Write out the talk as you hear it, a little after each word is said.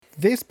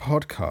This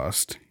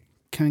podcast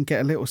can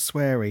get a little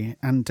sweary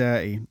and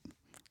dirty,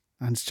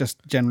 and it's just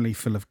generally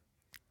full of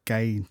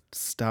gay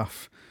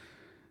stuff.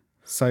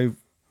 So,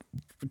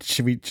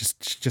 should we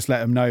just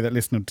let them know that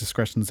listener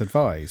discretion is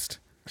advised?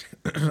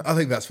 I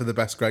think that's for the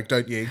best, Greg,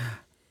 don't you?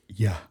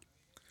 Yeah.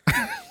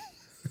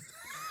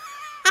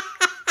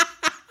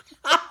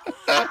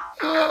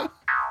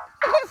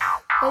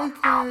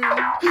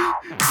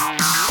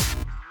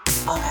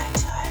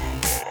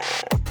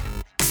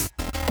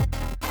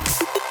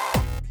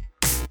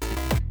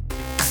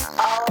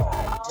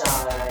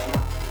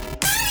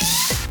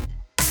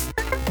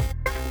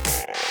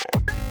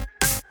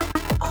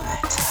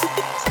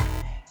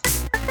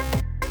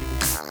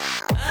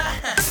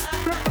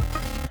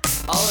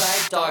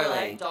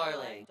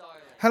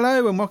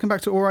 Hello and welcome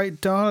back to All Right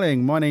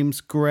Darling. My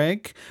name's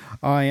Greg.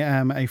 I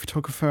am a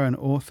photographer and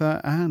author,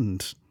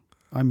 and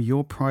I'm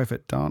your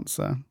private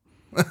dancer.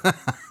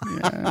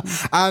 Yeah.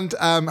 And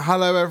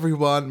hello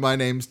everyone, my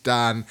name's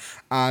Dan,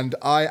 and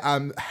I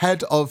am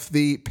head of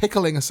the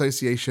Pickling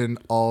Association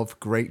of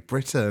Great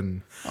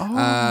Britain.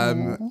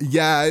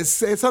 It's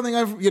something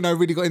I've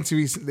really got into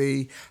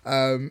recently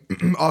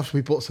after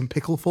we bought some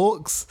pickle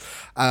forks,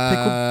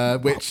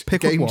 which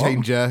game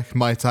changer,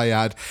 might I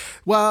add.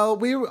 Well,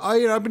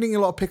 I've been eating a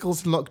lot of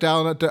pickles in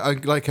lockdown, I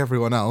like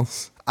everyone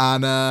else,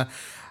 and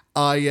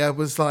I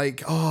was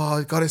like,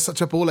 oh, God, it's such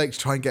a ball ache to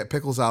try and get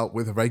pickles out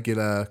with a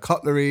regular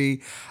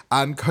cutlery.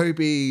 And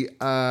Kobe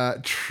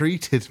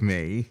treated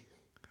me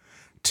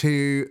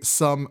to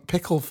some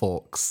pickle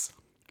forks.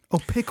 Oh,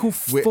 pickle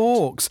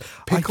forks.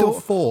 Pickle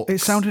forks. It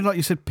sounded like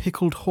you said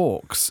pickled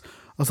hawks.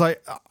 I was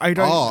like, I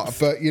don't... Oh,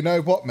 but you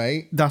know what,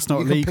 mate? That's not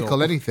legal. You can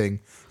pickle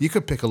anything. You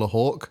could pickle a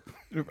hawk.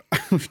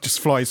 It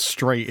just flies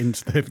straight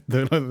into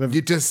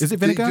the is it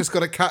vinegar? You just got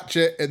to catch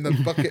it in the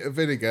bucket of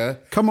vinegar.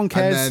 Come on,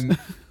 Kez. And then,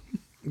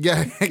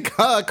 yeah,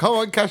 come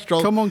on,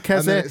 Kestrel. Come on, Kez.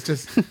 And then it's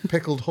just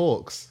pickled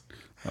hawks,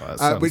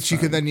 which you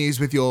can then use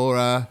with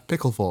your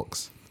pickle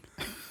forks.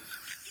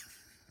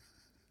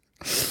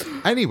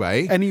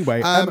 Anyway,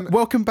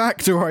 welcome back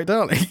to All Right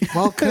Darling.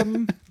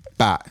 Welcome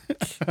back.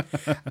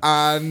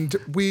 And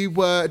we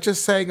were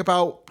just saying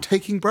about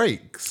taking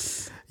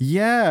breaks.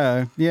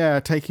 Yeah,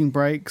 taking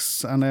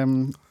breaks,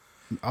 and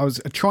I was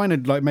trying to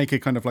make a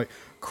kind of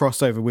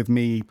crossover with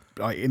me,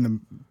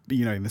 in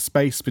the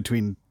space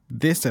between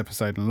this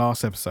episode and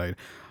last episode.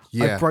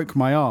 I broke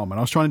my arm, and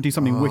I was trying to do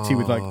something witty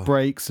with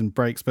breaks,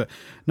 but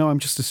no, I'm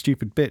just a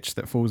stupid bitch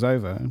that falls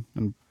over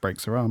and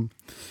breaks her arm.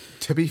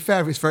 To be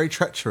fair, it's very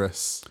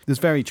treacherous. It's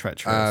very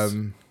treacherous.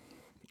 When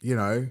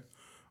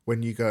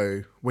you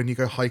go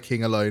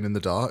hiking alone in the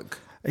dark.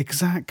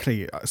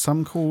 Exactly.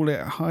 Some call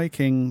it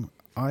hiking.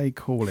 I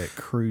call it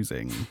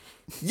cruising.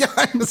 Yeah,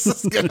 I was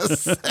just gonna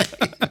say.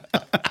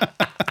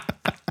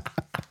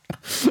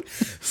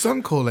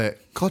 Some call it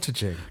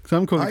cottaging.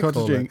 Some call it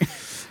cottaging.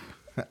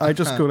 I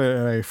just call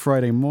it a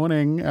Friday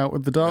morning out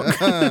with the dog.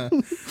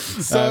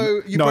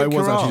 So you broke I was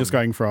your actually arm. just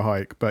going for a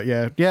hike, but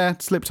yeah,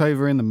 slipped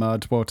over in the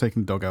mud while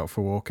taking the dog out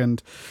for a walk,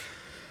 and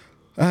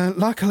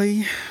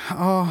luckily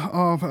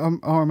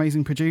our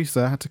amazing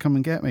producer had to come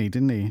and get me,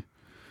 didn't he?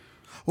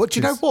 Well, do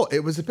you know what?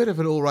 It was a bit of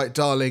an All Right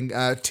Darling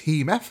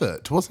team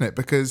effort, wasn't it?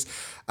 Because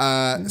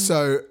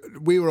so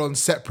we were on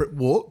separate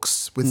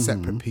walks with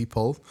separate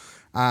people.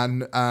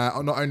 And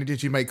not only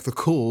did you make the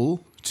call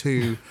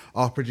to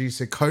our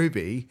producer,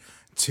 Kobe,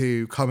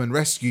 to come and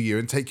rescue you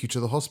and take you to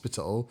the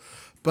hospital,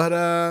 but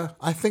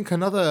I think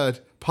another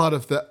part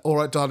of the All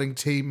Right Darling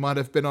team might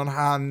have been on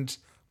hand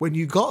when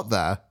you got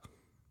there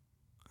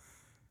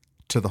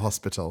to the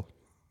hospital.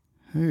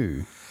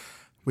 Who?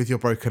 With your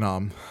broken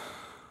arm.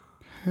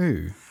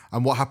 Who?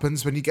 And what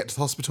happens when you get to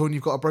the hospital and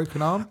you've got a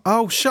broken arm?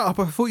 Oh, shut up.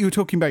 I thought you were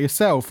talking about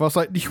yourself. I was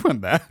like, you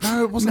weren't there.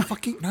 No, it wasn't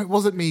it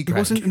wasn't me, Greg. It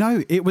wasn't,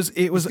 no, it was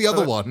the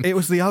other one. It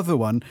was the other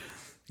one.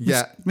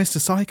 Yeah. Mr.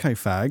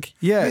 Psychophag.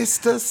 Yeah.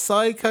 Mr.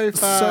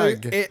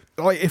 Psychophag.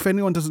 So, if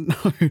anyone doesn't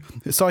know,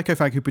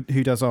 Psychophag,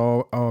 who does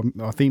our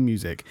theme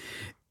music,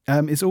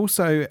 is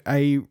also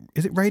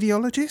is it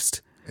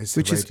radiologist? It's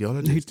a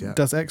radiologist, who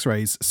does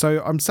x-rays.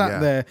 So I'm sat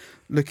there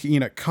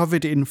looking,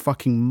 covered in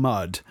fucking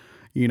mud.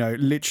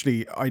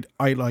 Literally, I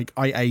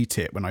ate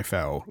it when I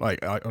fell. I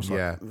was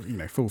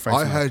full face.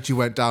 I heard you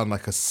went down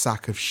like a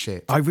sack of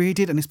shit. I really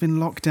did, and it's been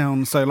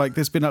lockdown, so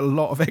there's been a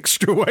lot of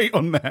extra weight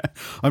on there.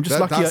 I'm just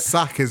lucky. That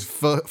sack is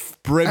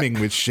brimming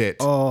with shit.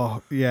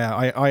 Oh yeah,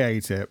 I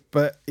ate it,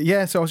 but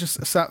yeah. So I was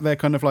just sat there,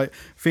 kind of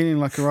feeling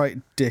like a right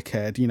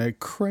dickhead,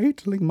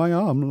 cradling my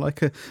arm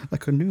like a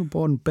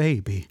newborn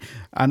baby,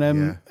 and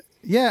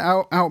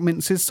out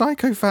minces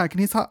Psychophag, and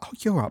he's like, "Oh,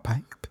 you're up,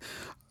 babe.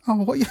 Oh,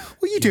 what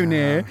are you doing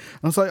here?" And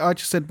I was like, I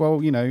just said,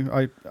 well,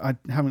 I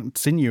haven't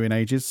seen you in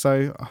ages,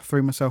 so I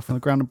threw myself on the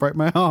ground and broke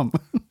my arm.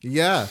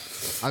 Yeah.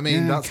 I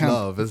mean, that's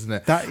love, isn't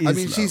it? That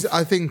is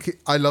love.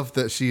 I love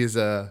that she is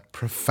a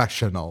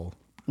professional.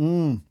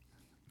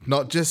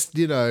 Not just,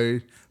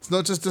 it's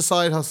not just a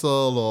side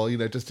hustle or,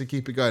 just to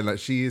keep it going.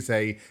 She is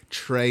a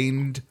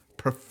trained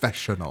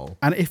professional.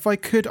 And if I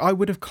could, I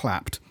would have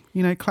clapped.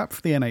 Clap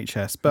for the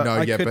NHS, but No,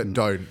 I yeah, couldn't.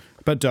 but don't.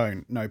 But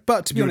don't. No.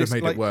 But to be You would honest,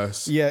 have made like, it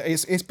worse. Yeah,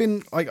 it's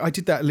been. I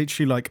did that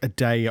literally like a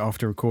day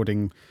after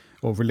recording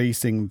or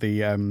releasing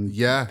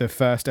the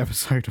first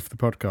episode of the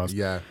podcast.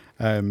 Yeah.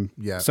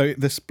 So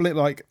the split,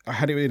 like I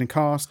had it in a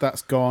cast,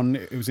 that's gone.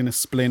 It was in a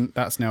splint,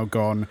 that's now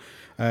gone.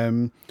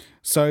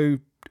 So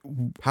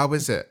how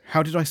is it?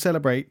 How did I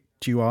celebrate?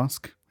 Do you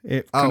ask?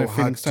 It feeling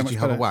so much did you better.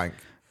 have a wank?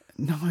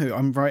 No,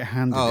 I'm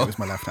right-handed. It was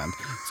my left hand,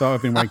 so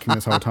I've been wanking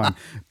this whole time.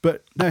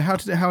 But no, how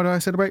did I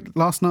celebrate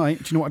last night?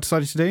 Do you know what I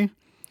decided to do?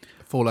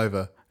 Fall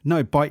over.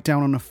 No, bite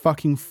down on a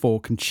fucking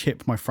fork and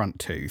chip my front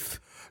tooth.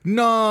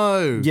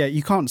 No. Yeah,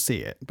 you can't see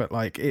it, but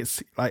like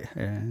it's like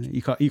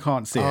you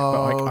can't see it,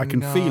 but I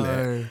can feel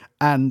it,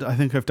 and I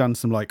think I've done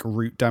some like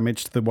root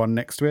damage to the one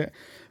next to it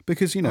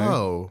because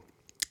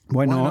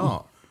why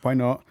not? Why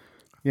not?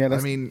 Yeah,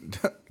 I mean,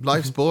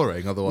 life's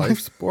boring otherwise.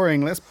 Life's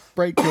boring. Let's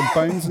break your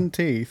bones and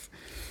teeth.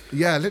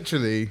 Yeah,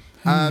 literally.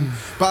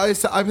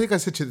 But I think I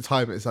said to you at the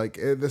time, it's like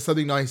there's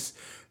something nice.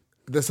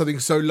 There's something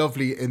so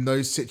lovely in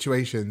those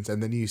situations,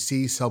 and then you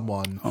see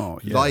someone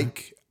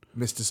like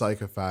Mr.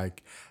 Psychophag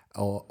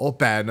or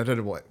Ben. I don't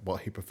know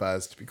what he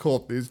prefers to be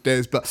called these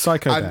days, but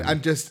Ben.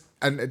 and just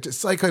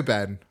Psycho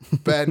Ben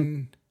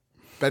Kofag.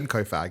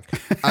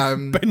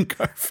 Ben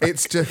Kofag.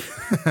 It's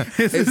just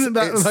isn't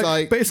that it's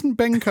like, but isn't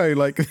Benko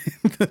like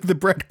the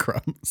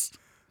breadcrumbs?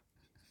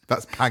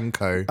 That's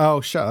panko.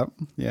 Oh, shut up.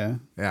 Yeah.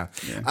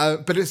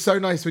 But it's so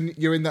nice when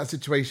you're in that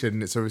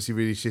situation. It's obviously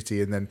really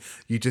shitty, and then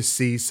you just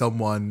see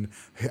someone,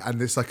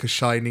 and it's like a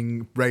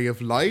shining ray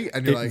of light,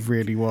 and you're it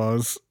really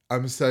was.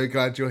 I'm so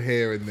glad you're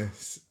here in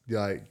this.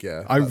 Like,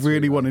 yeah, I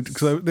really wanted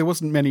because there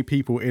wasn't many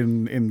people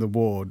in the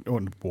ward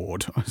when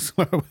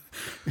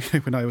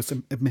I was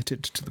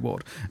admitted to the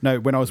ward. No,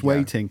 when I was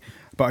waiting,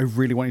 but I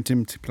really wanted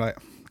him to be like,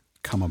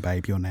 "Come on,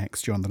 babe, you're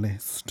next. You're on the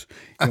list.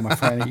 You're my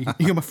friend.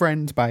 You're my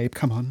friend, babe.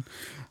 Come on."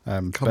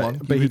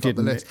 But he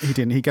didn't. He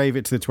didn't. He gave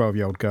it to the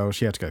 12-year-old girl.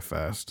 She had to go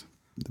first.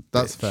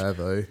 That's fair,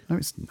 though. No,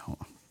 it's not.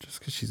 Just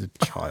because she's a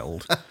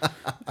child.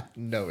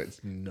 No,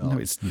 it's not. No,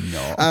 it's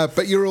not.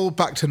 But you're all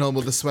back to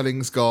normal. The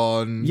swelling's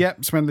gone.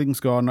 Yep, swelling's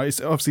gone. It's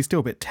obviously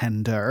still a bit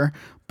tender,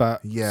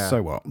 but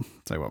so what?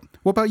 So what?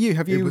 What about you?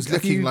 It was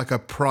looking like a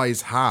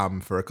prize ham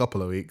for a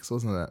couple of weeks,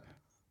 wasn't it?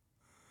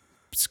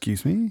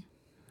 Excuse me?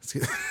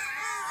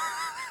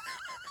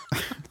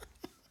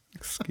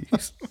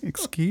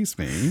 Excuse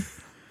me?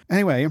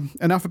 Anyway,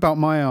 enough about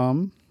my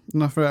arm.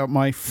 Enough about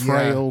my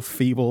frail,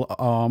 feeble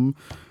arm.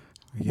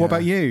 Yeah. What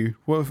about you?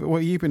 What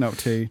have you been up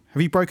to?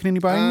 Have you broken any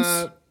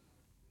bones?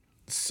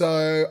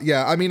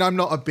 I mean, I'm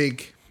not a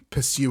big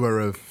pursuer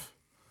of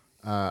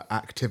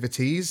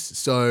activities,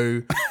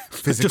 so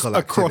physical just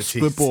across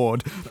activities. the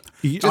board.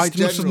 I'm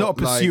just not a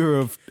pursuer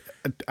of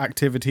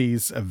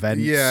activities,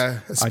 events. Yeah,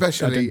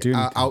 especially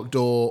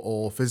outdoor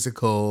or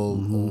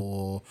physical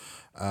or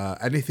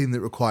anything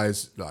that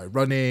requires like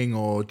running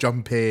or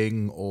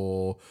jumping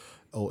or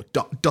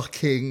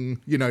ducking,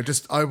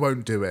 I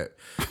won't do it.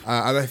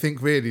 And I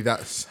think really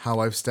that's how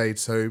I've stayed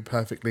so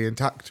perfectly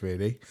intact,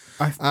 really.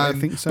 I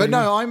think so. But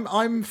no,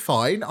 I'm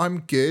fine.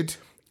 I'm good.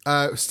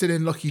 Still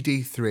in Lucky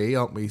D3,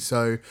 aren't we?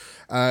 So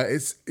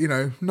it's,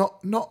 not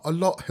a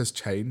lot has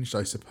changed,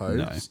 I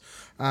suppose.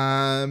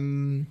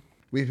 No.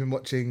 We've been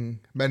watching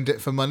Mend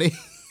It for Money.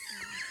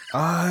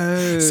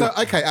 Oh, so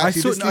okay.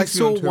 Actually, I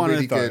saw one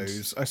of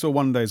those. I saw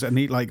one of those, and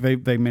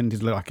they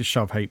mended like a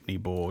shove halfpenny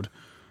board,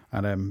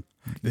 and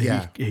he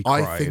cried.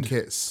 I think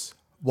it's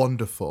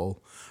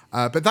wonderful.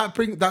 But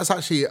that's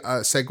actually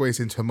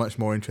segues into a much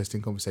more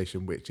interesting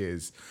conversation, which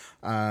is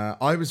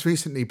I was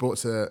recently brought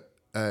to.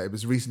 It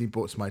was recently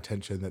brought to my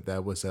attention that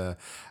there was a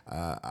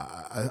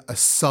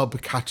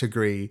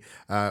subcategory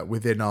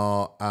within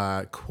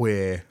our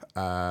queer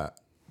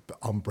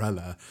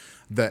umbrella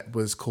that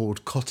was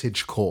called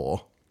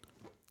cottagecore.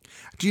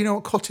 Do you know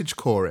what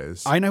cottagecore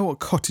is? I know what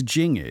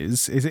cottaging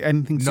is. Is it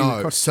anything to do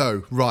with cottage?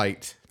 So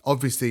right.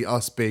 Obviously,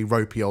 us being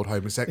ropey old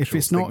homosexuals. If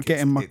it's not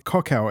getting my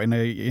cock out in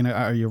a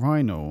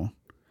urinal,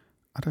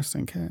 I just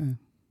don't care.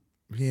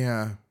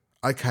 Yeah.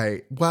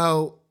 Okay.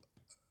 Well,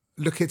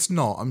 look, it's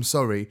not. I'm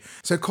sorry.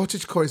 So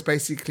cottagecore is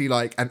basically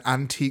like an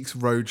antiques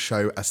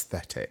roadshow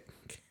aesthetic.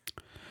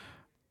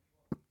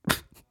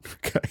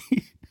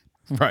 Okay.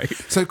 Right.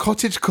 So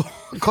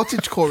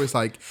cottagecore is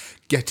like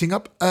getting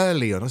up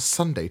early on a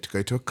Sunday to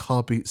go to a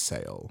car boot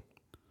sale.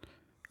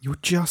 You're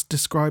just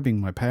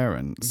describing my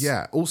parents.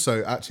 Yeah.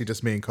 Also, actually,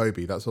 just me and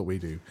Kobe. That's what we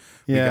do.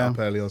 We get up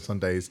early on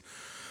Sundays,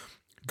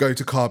 go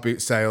to car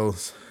boot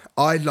sales.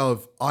 I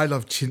love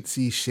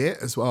chintzy shit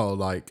as well.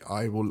 Like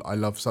I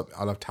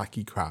love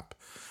tacky crap,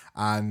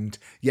 and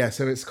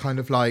so it's kind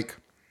of like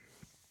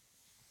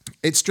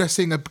it's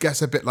dressing, I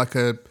guess, a bit like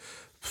a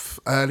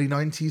early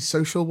 90s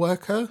social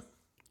worker.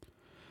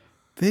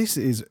 This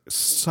is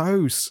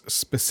so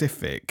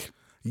specific.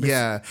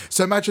 Yeah.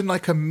 So imagine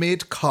like a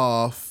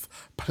mid-calf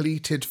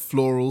pleated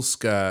floral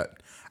skirt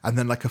and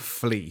then like a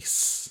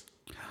fleece.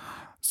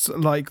 So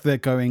like they're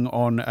going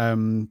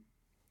on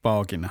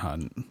bargain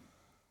hunt.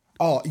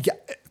 Oh, yeah.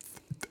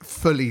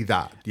 Fully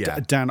that. Yeah.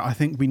 Dan, I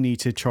think we need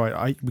to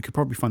try. We could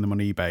probably find them on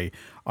eBay.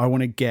 I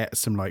want to get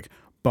some like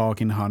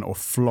bargain hunt or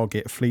flog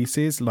it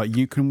fleeces. Like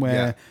you can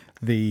wear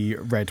the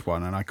red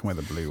one and I can wear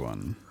the blue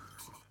one.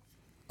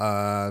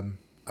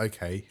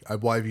 Okay.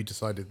 Why have you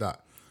decided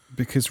that?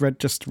 Because red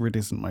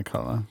isn't my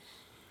colour.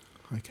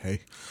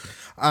 Okay.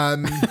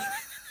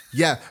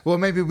 Yeah. Well,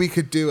 maybe we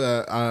could do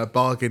a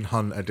bargain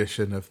hunt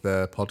edition of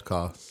the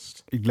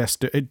podcast. Let's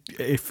do it.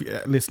 If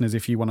listeners,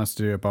 if you want us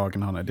to do a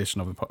bargain hunt edition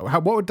of the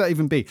podcast, what would that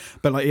even be?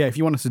 But like, if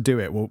you want us to do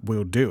it,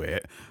 we'll do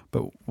it.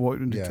 But what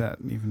would that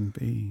even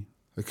be?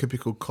 It could be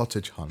called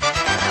Cottage Hunt.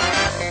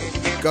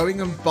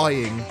 Going and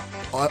buying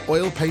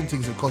oil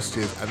paintings and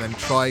cottages and then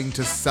trying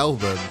to sell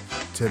them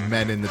to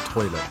men in the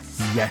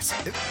toilets. Yes,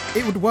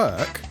 it would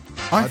work.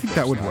 I think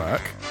that would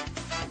work.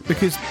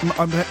 Because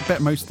I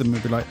bet most of them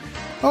would be like,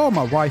 oh,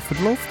 my wife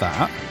would love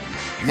that.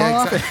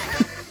 Yeah, exactly.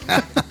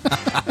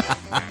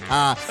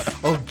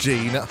 Oh,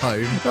 Jean at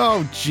home.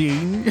 Oh,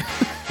 Jean.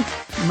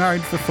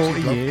 Married for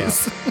 40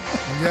 years.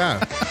 Yeah,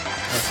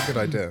 that's a good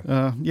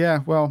idea. Yeah,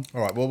 well.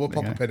 All right, well, we'll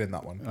pop a pin in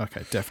that one.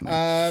 Okay,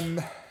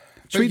 definitely.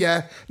 But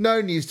yeah, no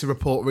news to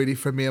report really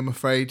from me, I'm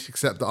afraid,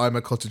 except that I'm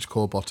a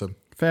cottagecore bottom.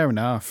 Fair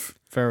enough.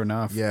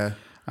 Yeah.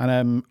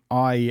 And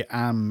I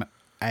am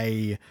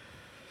a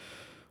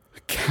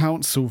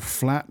council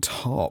flat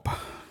top.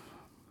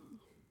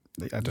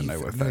 I don't know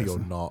what that is. No, you're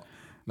not.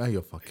 No,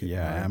 you're fucking.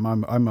 Yeah,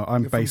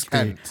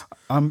 right.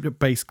 I'm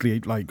basically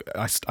like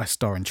I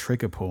star in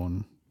trigger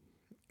porn.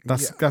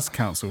 That's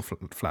council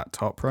flat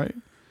top, right?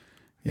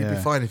 You'd be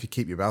fine if you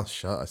keep your mouth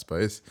shut, I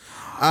suppose.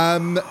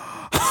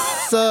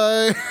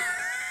 So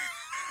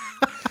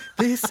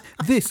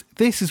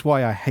this is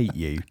why I hate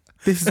you.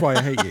 This is why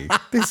I hate you.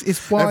 This is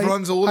why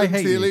everyone's all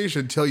into the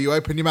illusion until you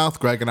open your mouth,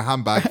 Greg, and a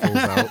handbag falls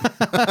out.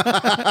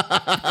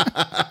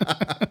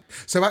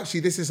 So actually,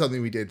 this is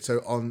something we did.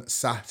 So on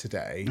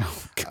Saturday,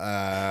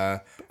 I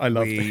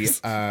love this.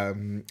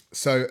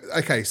 So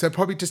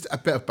probably just a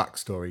bit of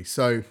backstory.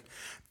 So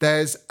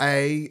there's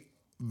a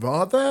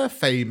rather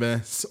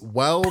famous,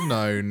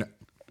 well-known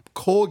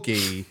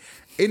corgi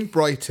in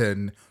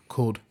Brighton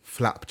called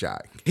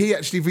Flapjack. He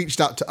actually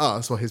reached out to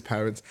us, or his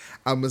parents,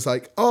 and was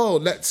like, oh,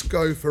 let's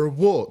go for a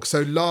walk.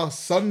 So last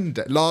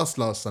Sunday,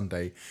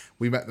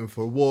 we met them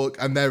for a walk,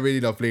 and they're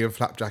really lovely, and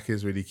Flapjack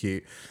is really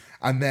cute.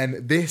 And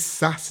then this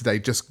Saturday,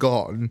 just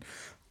gone,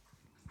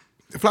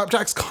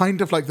 Flapjack's kind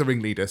of like the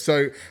ringleader.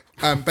 So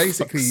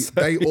basically,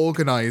 they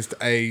organised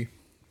a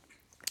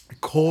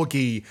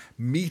corgi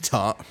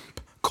meetup,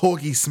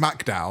 corgi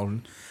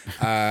smackdown,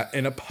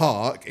 in a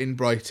park in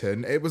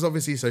Brighton. It was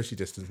obviously socially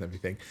distanced and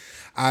everything.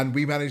 And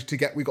we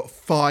got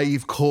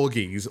 5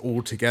 corgis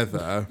all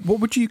together.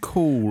 What would you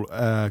call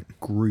a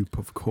group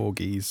of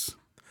corgis?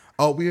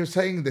 Oh, we were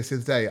saying this the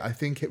other day. I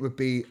think it would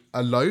be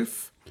a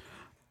loaf.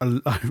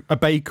 A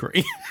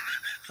bakery.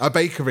 A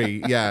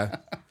bakery, yeah.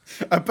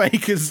 A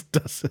baker's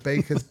dozen.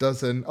 Baker's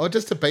dozen. Or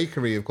just a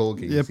bakery of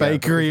corgis. Yeah,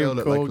 bakery of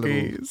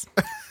corgis.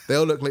 They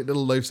all look like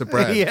little loaves of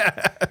bread. Yeah.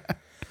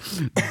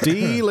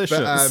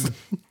 Delicious.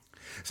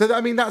 So,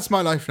 I mean, that's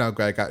my life now,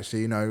 Greg,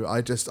 actually. You know,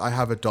 I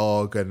have a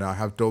dog and I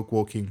have dog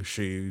walking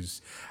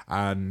shoes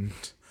and,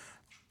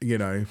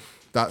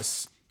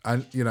 that's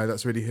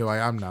really who I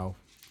am now.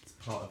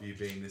 Part of you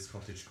being this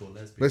cottagecore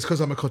lesbian. Well, it's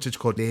because I'm a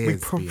cottagecore lesbian.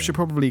 We should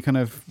probably kind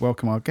of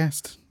welcome our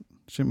guest,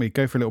 shouldn't we?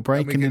 Go for a little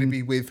break. And we're going to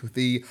be with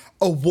the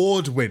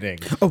award-winning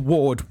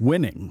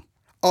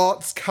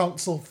Arts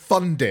Council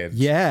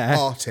funded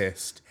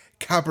artist,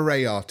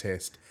 cabaret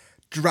artist,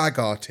 drag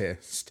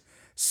artist,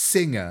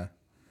 singer,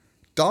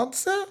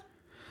 dancer,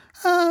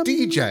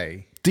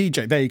 DJ.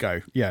 There you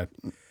go. Yeah.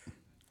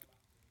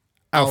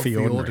 Alfie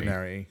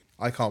Ordinary.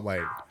 I can't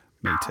wait.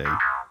 Me too.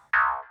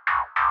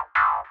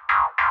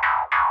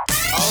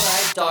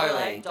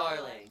 Darling.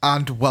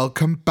 And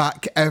welcome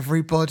back,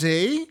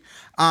 everybody.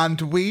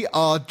 And we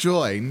are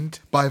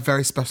joined by a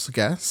very special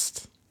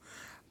guest.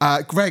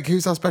 Greg,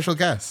 who's our special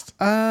guest?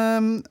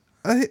 Because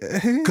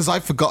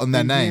I've forgotten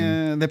their name.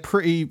 Yeah, they're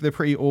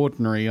pretty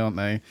ordinary, aren't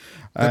they?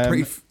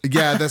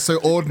 They're so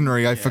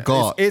ordinary. I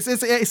forgot.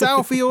 It's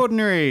Alfie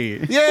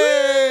Ordinary.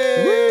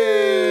 Yay!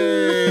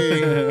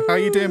 How are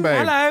you doing,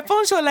 babe? Hello,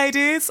 bonjour,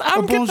 ladies.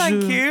 I'm good,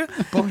 thank you.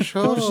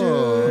 Bonjour.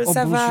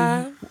 Ça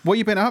va? What have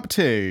you been up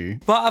to?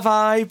 What have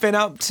I been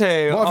up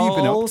to? What have you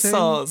been up All to?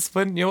 sorts.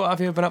 Wouldn't you? What have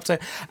you been up to?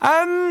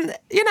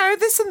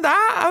 This and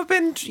that. I've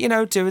been,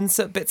 doing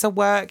some bits of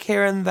work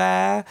here and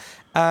there.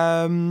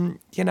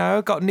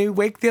 Got a new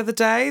wig the other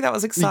day. That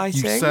was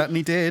exciting. You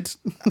certainly did.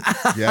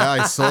 Yeah,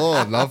 I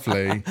saw.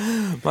 Lovely.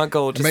 My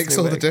gorgeous. It makes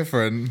new all wig. the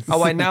difference.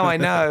 Oh, I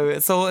know.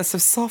 It's so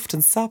soft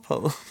and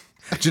supple.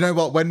 Do you know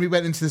what? When we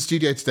went into the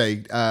studio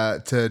today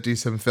to do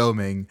some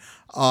filming,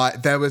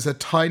 there was a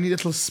tiny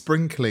little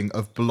sprinkling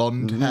of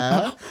blonde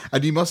hair,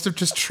 and you must have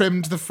just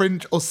trimmed the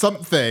fringe or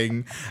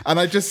something. And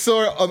I just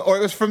saw it or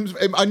it was from.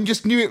 I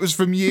just knew it was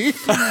from you.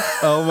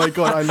 Oh my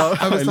god, I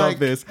love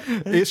this.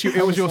 It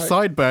was your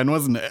sideburn,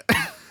 wasn't it?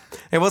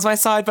 It was my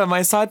sideburn.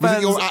 My sideburn. Was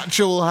it your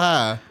actual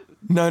hair?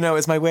 No, it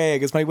was my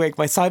wig.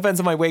 My sideburns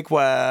on my wig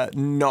were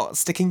not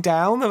sticking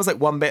down. There was like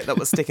one bit that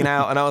was sticking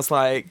out, and I was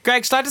like,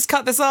 Greg, should I just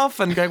cut this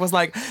off? And Greg was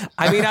like,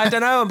 I mean, I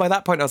don't know. And by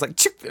that point, I was like,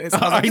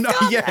 I know,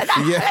 yeah.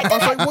 I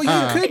was like, well,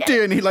 you could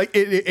do, and he like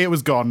it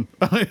was gone.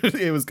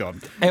 It was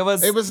gone. It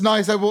was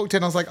nice. I walked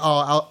in, I was like,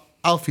 oh,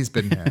 Alfie's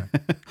been here.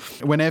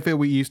 Whenever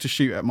we used to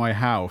shoot at my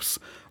house,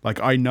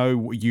 like I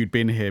know you'd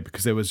been here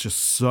because there was just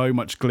so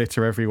much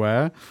glitter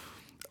everywhere.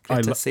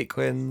 Glitter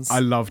sequins. I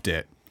loved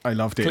it.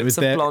 Clips it was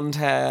of there, blonde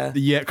hair.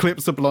 Yeah,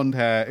 clips of blonde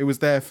hair. It was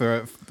there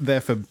for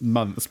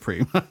months,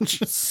 pretty much.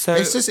 So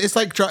it's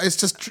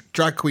just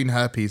drag queen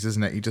herpes,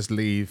 isn't it? You just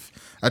leave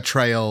a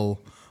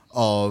trail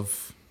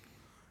of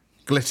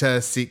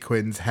glitter,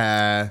 sequins,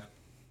 hair,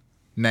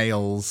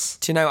 nails.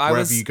 Do you know,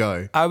 wherever you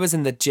go. I was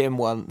in the gym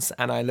once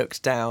and I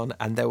looked down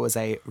and there was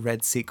a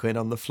red sequin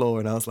on the floor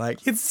and I was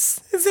like, it's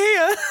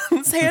here.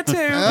 It's here too.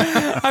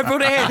 I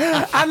brought it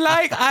here.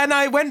 And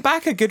I went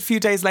back a good few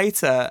days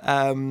later,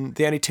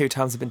 the only 2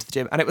 times I've been to the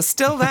gym, and it was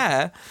still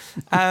there.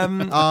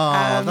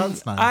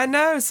 That's nice. I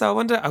know. So I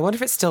wonder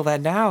if it's still there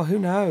now. Who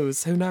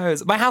knows?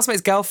 My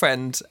housemate's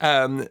girlfriend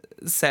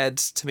said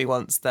to me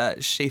once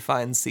that she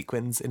finds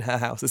sequins in her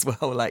house as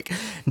well. Like,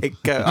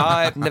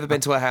 I've never been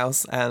to her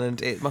house,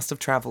 and it must have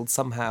travelled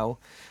somehow.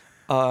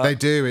 They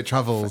do. It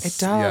travels. It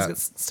does. Yeah.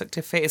 It's stuck to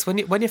your feet. It's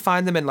when you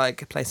find them in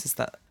like places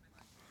that,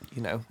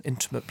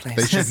 intimate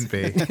places. They shouldn't be.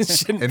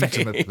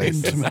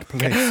 Intimate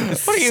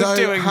places. What are you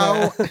doing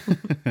there?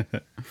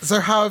 So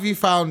how have you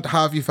found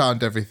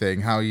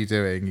everything? How are you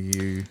doing? Are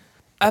you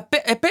a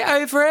bit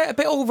over it? A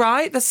bit all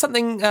right. There's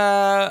something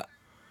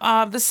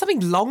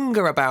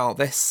longer about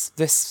this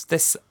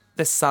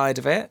side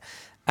of it.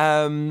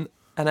 And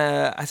I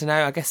don't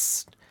know. I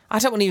guess I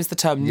don't want to use the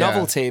term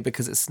novelty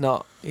because it's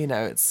not,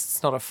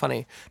 it's not a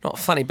funny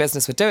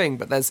business we're doing.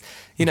 But there's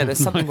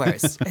something where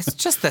it's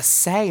just the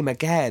same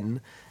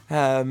again.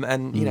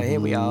 And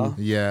here we are.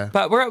 Yeah.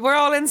 But we're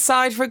all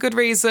inside for a good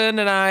reason,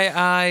 and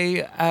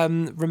I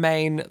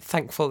remain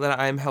thankful that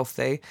I am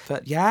healthy.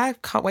 But yeah,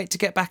 can't wait to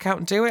get back out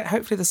and do it.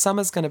 Hopefully the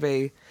summer's going to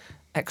be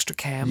extra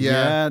camp.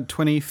 Yeah,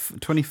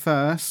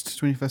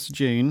 21st of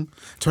June.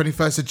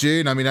 21st of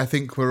June. I mean, I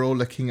think we're all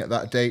looking at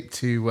that date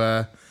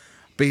to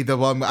be the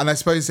one, and I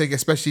suppose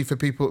especially for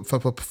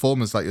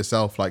performers like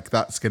yourself, like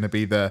that's going to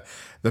be the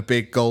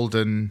big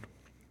golden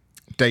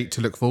date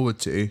to look forward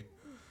to.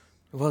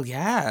 Well,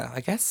 yeah, I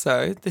guess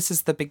so. This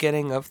is the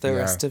beginning of the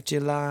rest of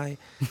July.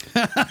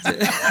 Oh,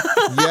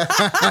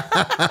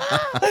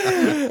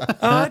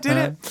 I did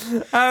it.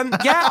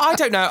 I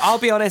don't know. I'll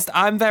be honest.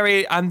 I'm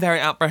very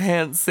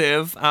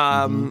apprehensive.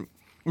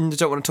 I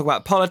don't want to talk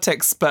about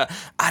politics, but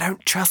I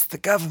don't trust the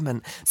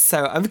government.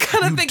 So I'm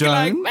kind of thinking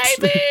like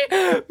maybe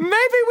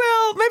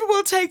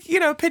we'll take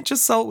a pinch of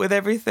salt with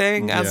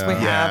everything as we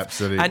have. Yeah,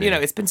 absolutely. And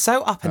it's been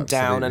so up and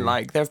down, and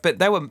like there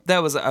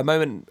was a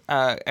moment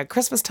at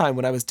Christmas time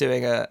when I was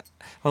doing a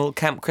little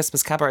camp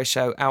Christmas cabaret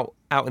show out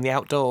in the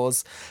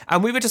outdoors,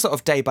 and we were just sort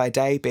of day by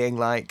day being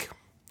like,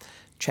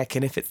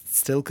 checking if it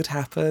still could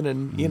happen,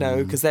 and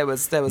because there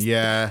was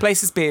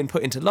places being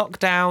put into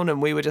lockdown,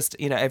 and we were just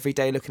every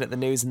day looking at the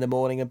news in the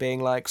morning and being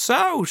like,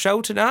 so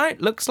show tonight,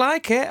 looks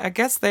like it. I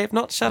guess they've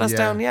not shut us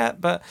down yet,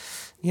 but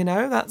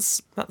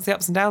that's the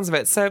ups and downs of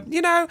it. So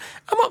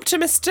I'm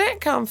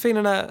optimistic. I'm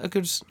feeling a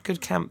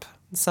good camp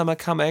summer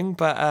coming,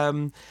 but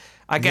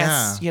I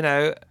guess,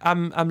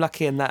 I'm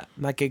lucky in that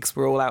my gigs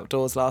were all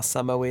outdoors last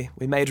summer. We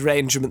made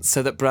arrangements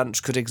so that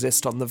brunch could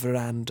exist on the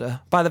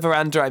veranda. By the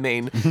veranda, I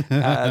mean,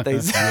 they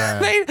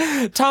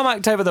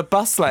tarmacked over the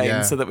bus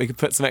lane so that we could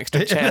put some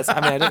extra chairs.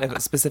 I mean, I don't know if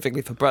it's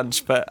specifically for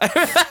brunch, but I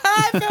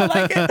feel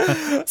like it.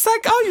 It's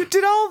like, oh, you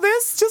did all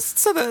this just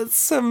so that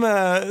some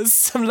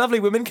lovely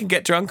women can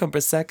get drunk on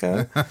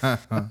Prosecco.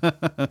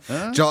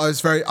 Joe, I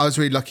was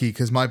really lucky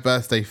because my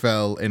birthday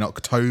fell in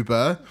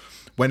October,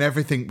 when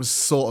everything was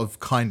sort of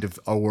kind of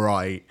all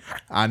right.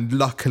 And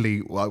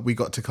luckily, we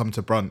got to come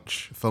to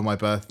brunch for my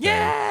birthday.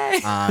 Yay!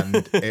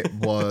 And it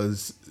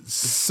was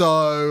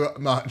so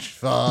much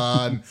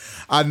fun.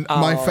 And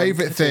my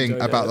favourite thing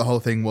about the whole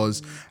thing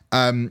was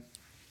at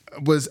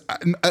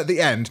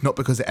the end, not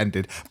because it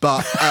ended,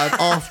 but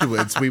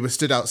afterwards, we were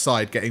stood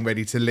outside getting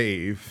ready to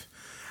leave.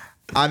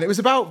 And it was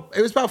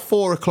about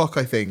 4 o'clock,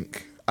 I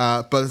think,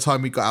 by the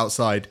time we got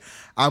outside.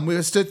 And we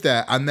were stood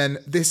there, and then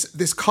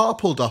this car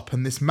pulled up,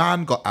 and this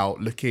man got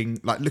out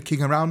looking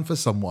around for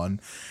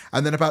someone.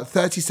 And then about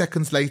 30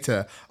 seconds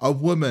later, a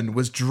woman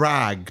was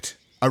dragged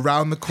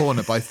around the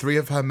corner by 3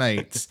 of her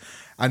mates,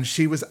 and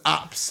she was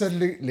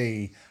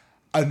absolutely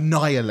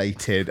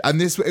annihilated.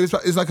 And it was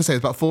like I say, it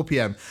was about 4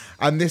 p.m.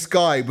 And this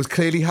guy was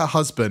clearly her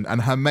husband,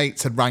 and her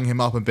mates had rang him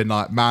up and been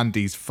like,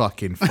 Mandy's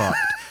fucking fucked.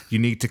 You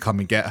need to come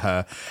and get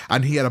her.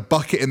 And he had a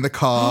bucket in the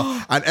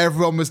car, and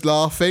everyone was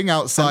laughing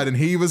outside, and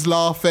he was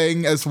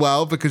laughing as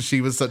well because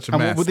she was such a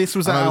mess. Well, this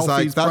was and at I was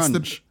Alfie's like, that's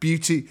brunch. the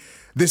beauty.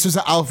 This was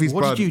at Alfie's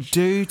brunch. What did you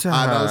do to her,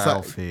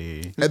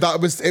 Alfie?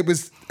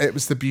 It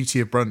was the beauty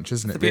of brunch,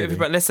 isn't it? Really?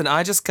 Listen,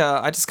 I just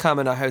come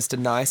and I host a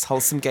nice,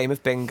 wholesome game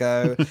of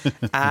bingo,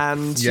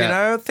 and you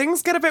know,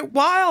 things get a bit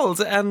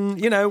wild,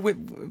 and you know,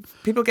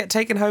 people get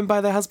taken home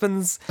by their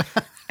husbands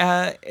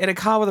in a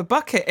car with a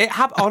bucket.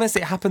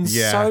 Honestly, it happens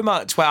so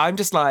much where I'm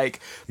just like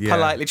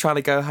politely trying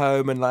to go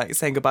home and like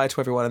saying goodbye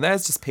to everyone, and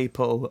there's just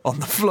people on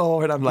the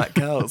floor, and I'm like,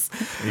 girls,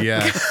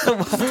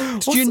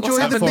 Did you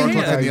enjoy the bingo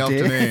in the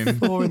afternoon?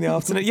 4 in the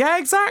afternoon. Yeah,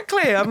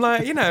 exactly. I'm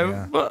like, you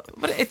know, but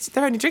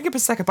they're only drinking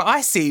Prosecco, but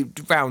I see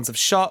rounds of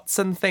shots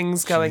and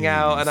things going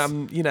out, and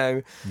I'm, you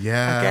know,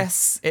 I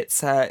guess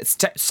it's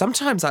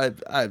sometimes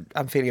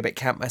I'm feeling a bit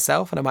camp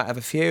myself, and I might have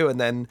a few,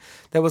 and then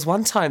there was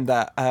one time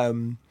that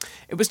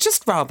it was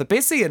just rather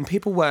busy, and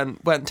people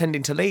weren't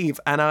tending to leave,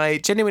 and I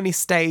genuinely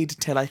stayed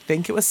till I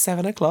think it was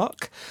 7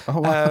 o'clock.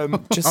 Oh,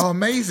 wow. Just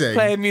amazing!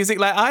 Playing music.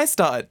 Like I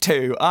started at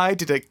 2. I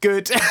did a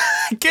good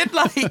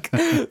like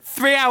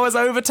 3 hours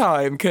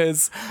overtime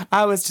because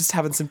I was just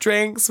having some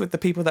drinks with the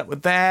people that were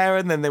there,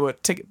 and then there were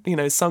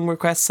song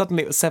requests.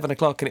 Suddenly it was 7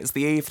 o'clock and it's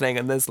the evening,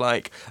 and there's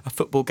like a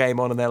football game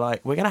on, and they're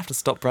like, "We're gonna have to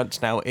stop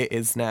brunch now. It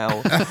is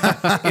now.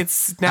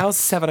 It's now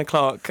 7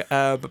 o'clock.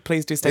 But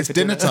please do stay for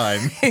dinner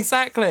time."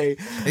 Exactly.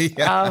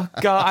 Yeah.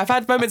 Oh God, I've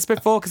had moments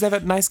before because they've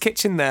had a nice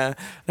kitchen there.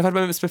 I've had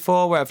moments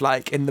before where I've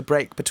like in the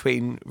break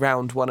between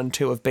round 1 and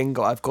 2 of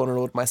bingo, I've gone and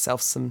ordered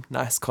myself some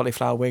nice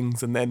cauliflower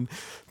wings, and then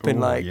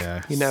been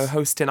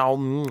hosting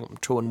on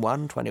 2 and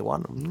 1,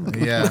 21.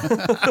 Yeah.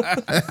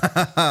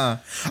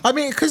 I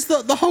mean, because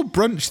the whole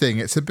brunch thing,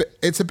 it's a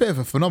bit of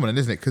a phenomenon,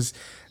 isn't it? Because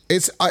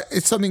it's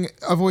something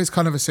I've always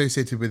kind of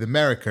associated with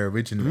America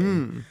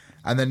originally,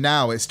 and then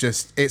now it's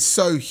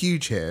so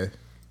huge here.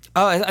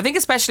 Oh, I think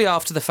especially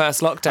after the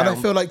first lockdown. And I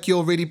feel like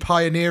you're really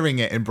pioneering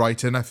it in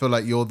Brighton. I feel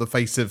like you're the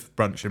face of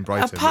brunch in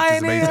Brighton, which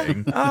is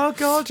amazing. Oh,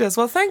 gorgeous.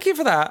 Well, thank you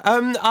for that.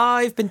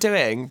 I've been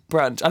doing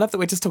brunch. I love that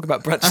we're just talking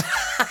about brunch.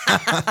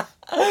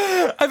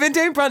 I've been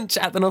doing brunch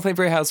at the North Lane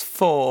Brewhouse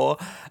for,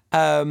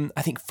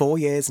 I think, 4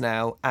 years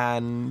now.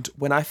 And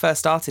when I first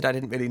started, I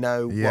didn't really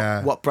know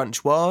what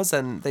brunch was.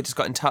 And they just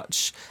got in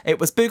touch. It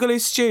was Boogaloo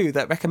Stew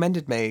that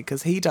recommended me,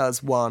 because he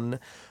does one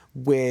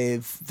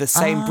with the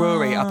same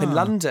brewery up in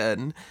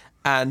London,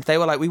 and they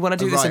were like, we want to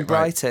do this in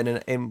Brighton,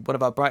 in one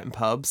of our Brighton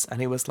pubs, and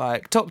he was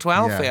like, talk to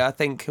Alfie, I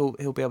think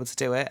he'll be able to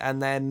do it.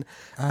 And then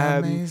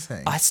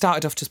amazing. I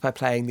started off just by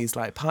playing these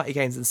like party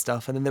games and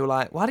stuff, and then they were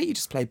like, why don't you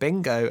just play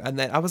bingo? And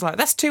then I was like,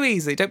 that's too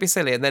easy, don't be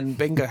silly. And then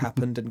bingo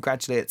happened, and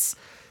gradually it's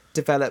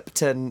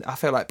developed, and I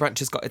feel like brunch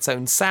has got its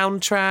own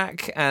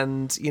soundtrack,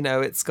 and you know,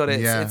 it's got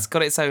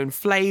its own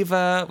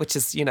flavour, which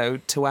is, you know,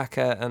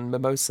 tuaca and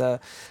mimosa,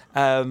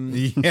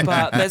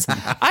 but there's,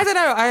 I don't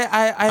know,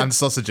 I and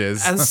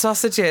sausages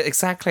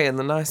exactly, and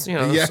the nice, you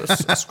know,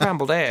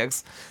 scrambled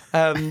eggs,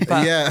 but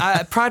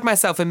I pride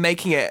myself in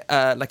making it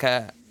like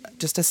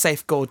just a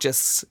safe,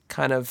 gorgeous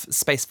kind of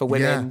space for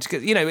women. Yeah.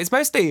 You know, it's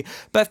mostly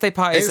birthday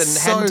parties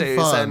and hen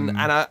dos, and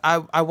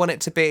I want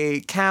it to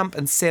be camp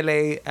and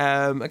silly.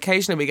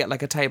 Occasionally we get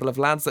like a table of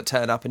lads that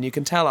turn up, and you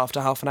can tell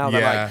after half an hour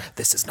they're like,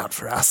 this is not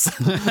for us.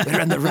 We're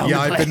in the wrong place.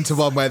 I've been to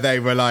one where they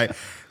were like,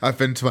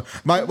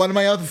 one of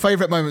my other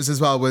favourite moments as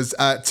well was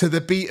to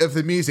the beat of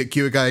the music,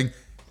 you were going,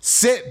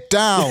 sit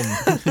down,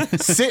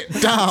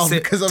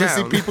 because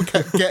obviously people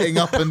kept getting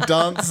up and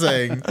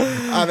dancing,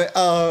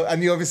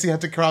 and you obviously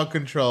had to crowd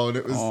control, and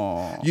it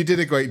was you did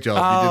a great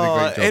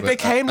job. It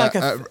became like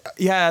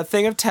a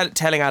thing of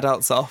telling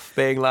adults off,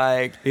 being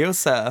like, you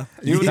sir,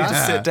 you need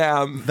to sit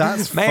down.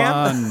 That's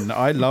fun.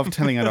 I love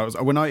telling adults.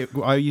 When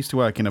I used to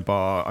work in a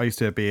bar, I used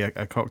to be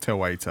a cocktail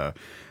waiter,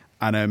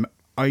 and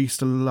I used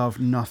to love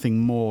nothing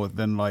more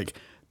than like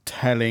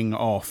telling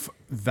off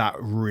that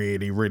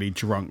really, really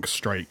drunk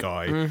straight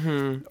guy.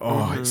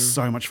 It's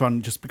so much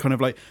fun. Just kind of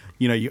like,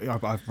 you know,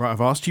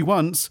 I've asked you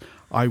once,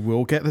 I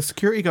will get the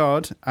security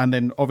guard, and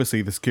then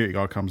obviously the security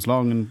guard comes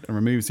along and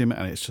removes him,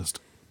 and it's just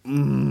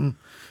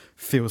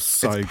feels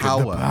so good.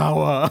 The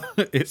power.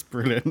 It's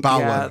brilliant.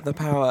 Yeah, the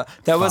power.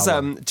 There was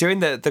during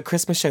the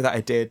Christmas show that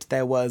I did,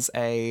 there was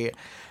a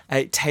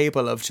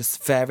table of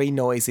just very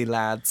noisy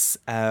lads,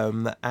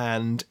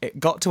 and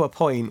it got to a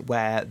point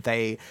where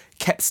they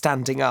kept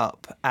standing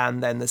up,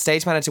 and then the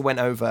stage manager went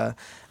over,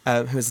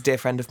 who was a dear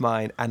friend of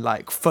mine, and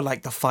like for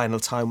like the final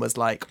time was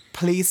like,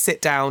 please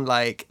sit down,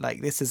 like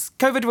this is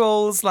COVID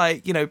rules,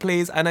 like, you know,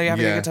 please, I know you're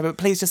having a good time, but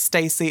please just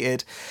stay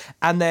seated.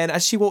 And then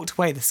as she walked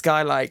away, this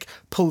guy like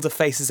pulled her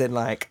faces in,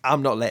 like,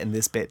 I'm not letting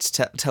this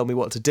bitch tell me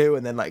what to do,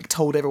 and then like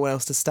told everyone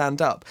else to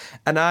stand up.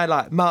 And I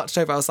like marched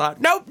over, I was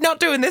like, nope, not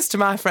doing this to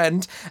my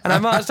friend. And I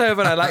marched over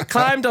and I like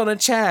climbed on a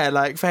chair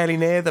like fairly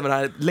near them, and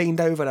I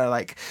leaned over and I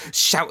like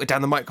shouted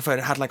down the microphone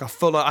and had like a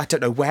full, I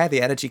don't know where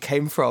the energy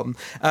came from,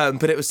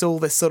 but it was all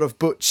this sort of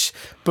butch,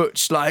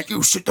 like,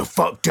 you sit the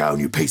fuck down,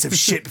 you piece of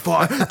shit,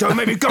 before don't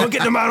make me go and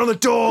get the man on the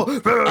door.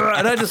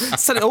 And I just,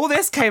 suddenly all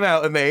this came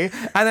out of me.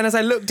 And then as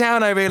I looked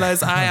down, I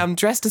realised I am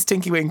dressed as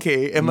Tinky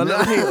Winky in my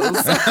little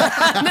heels.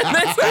 And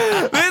then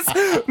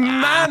this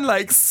man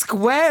like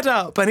squared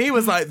up, and he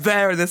was like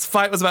there, and this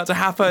fight was about to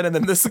happen, and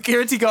then the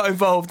security got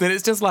involved, and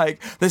it's just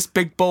like this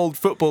big bald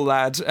football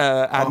lad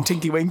and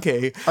Tinky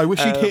Winky. I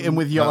wish you'd hit him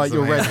with your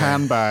red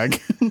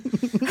handbag.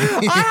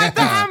 I had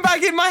the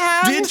handbag in my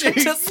hand. Did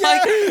you? Just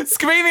like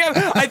screaming.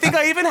 I think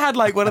I even had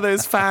like one of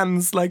those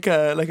fans, like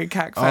a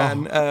CAC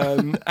fan,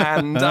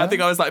 and I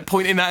think I was like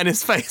pointing that in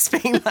his face,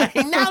 being like,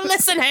 "Now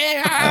listen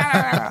here."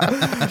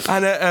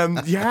 And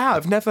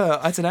I've never.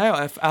 I don't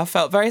know. I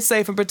felt very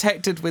safe and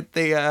protected with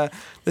the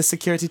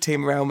security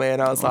team around me,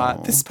 and I was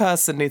like, this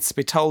person needs to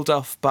be told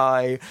off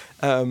by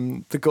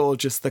the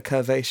gorgeous, the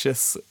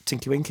curvaceous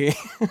Tinky Winky.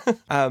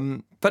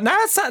 But now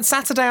it's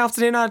Saturday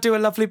afternoon. I do a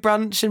lovely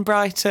brunch in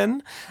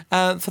Brighton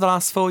for the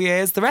last 4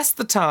 years. The rest of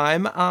the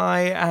time,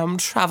 I am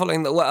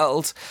travelling the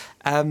world,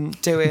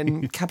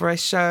 doing cabaret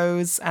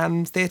shows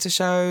and theatre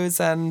shows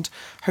and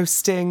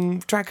hosting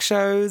drag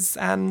shows.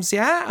 And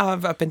yeah,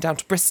 I've been down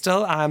to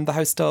Bristol. I'm the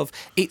host of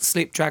Eat,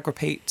 Sleep, Drag,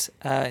 Repeat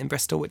in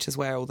Bristol, which is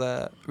where all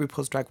the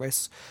RuPaul's Drag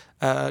Race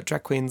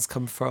drag queens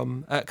go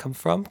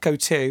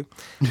to.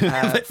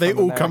 They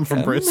all come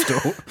from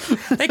Bristol.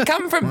 They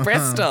come from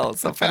Bristol.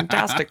 It's a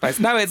fantastic place.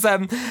 No, it's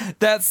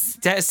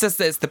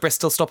it's the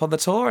Bristol stop on the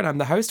tour, and I'm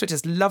the host, which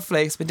is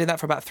lovely. It's been doing that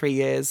for about 3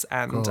 years,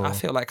 and I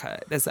feel like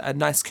there's a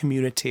nice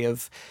community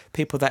of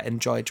people that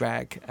enjoy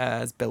drag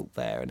has built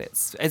there, and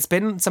it's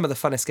been some of the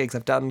funnest gigs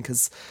I've done,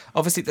 because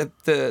obviously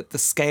the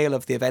scale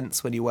of the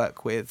events when you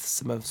work with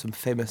some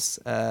famous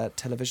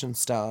television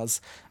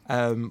stars.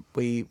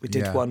 We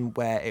did one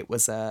where it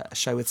was a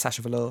show with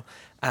Sacha Velour,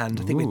 and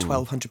I think we had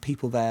 1,200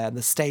 people there, and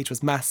the stage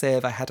was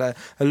massive. I had a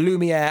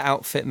Lumiere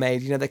outfit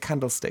made, the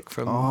candlestick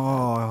from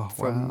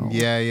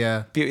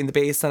Beauty and the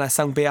Beast, and I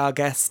sung Be Our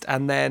Guest,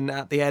 and then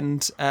at the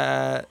end,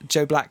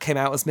 Joe Black came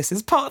out as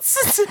Mrs.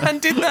 Potts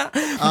and did that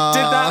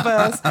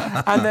verse,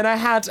 and then I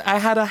had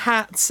a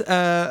hat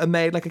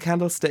made like a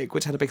candlestick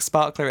which had a big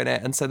sparkler in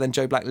it, and so then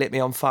Joe Black lit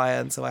me on fire,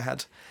 and so I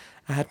had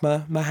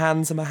my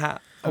hands and my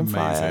hat on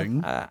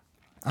fire.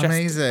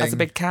 Amazing. As a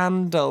big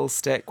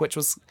candlestick, which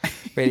was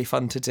really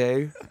fun to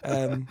do.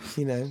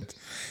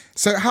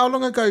 So how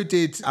long ago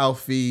did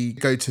Alfie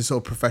go to sort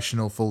of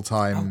professional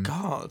full-time? Oh,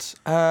 God.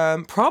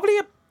 Probably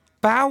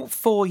about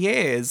 4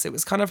 years. It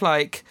was kind of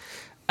like...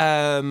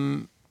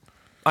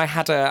 I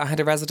had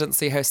a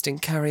residency hosting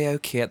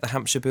karaoke at the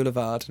Hampshire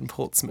Boulevard in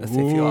Portsmouth,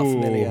 if you are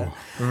familiar.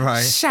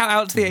 Right. Shout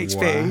out to the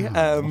HB.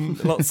 Wow.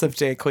 Lots of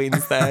dear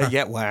queens there.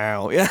 Yeah,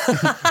 wow. Yeah.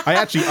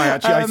 I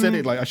said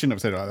it like I shouldn't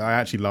have said it like that. I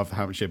actually love the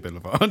Hampshire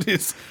Boulevard.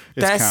 There's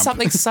camp.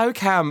 Something so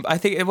camp. I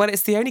think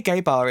it's the only gay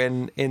bar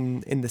in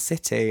the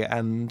city,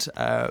 and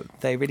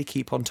they really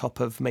keep on top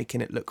of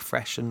making it look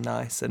fresh and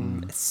nice.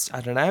 And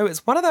I don't know.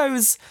 It's one of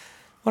those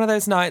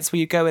nights where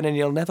you go in and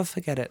you'll never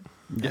forget it.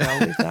 Yeah. I'll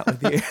leave that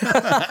with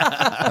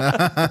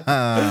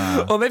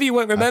you. Or maybe you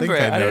won't remember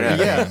it. I don't know.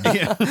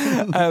 Yeah.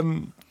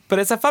 But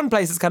it's a fun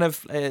place. It's kind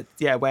of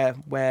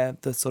where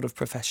the sort of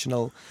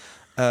professional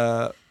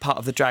part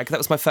of the drag. That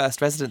was my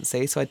first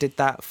residency, so I did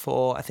that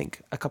for I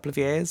think a couple of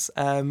years,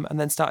 and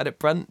then started at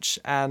brunch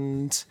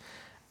and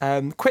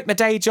quit my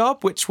day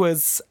job, which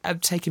was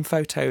taking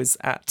photos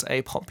at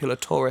a popular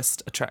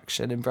tourist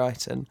attraction in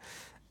Brighton.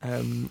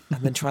 And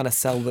then trying to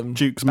sell them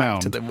Duke's back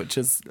Mound to them, which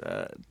is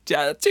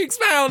Duke's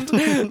Mound.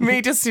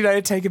 Me just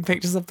taking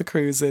pictures of the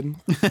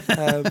cruising.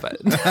 But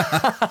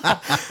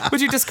would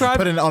you describe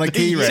putting it on a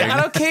key ring? On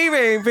a key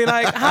ring, be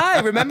like,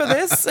 "Hi, remember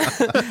this?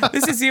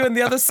 This is you and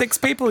the other 6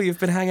 people you've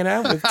been hanging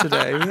out with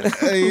today."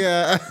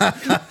 Yeah,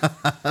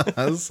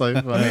 that's so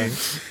funny.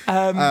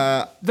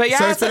 But yeah,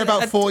 so it's been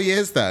about 4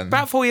 years then.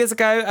 About 4 years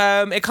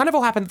ago, it kind of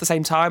all happened at the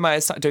same time. I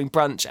started doing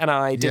brunch, and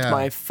I did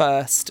my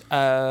first.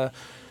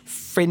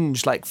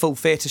 Fringe, like full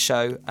theatre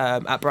show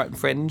at Brighton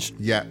Fringe.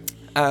 Yeah.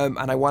 And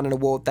I won an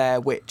award there,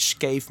 which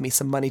gave me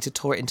some money to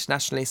tour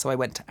internationally. So I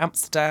went to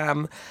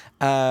Amsterdam,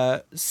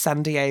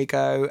 San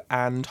Diego,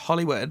 and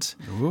Hollywood.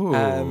 Ooh,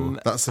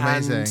 that's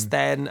amazing. And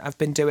then I've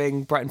been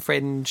doing Brighton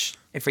Fringe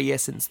every year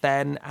since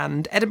then,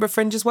 and Edinburgh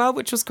Fringe as well,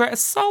 which was great. A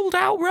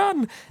sold-out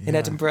run in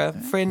Edinburgh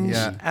Fringe.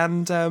 Yeah.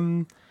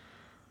 And...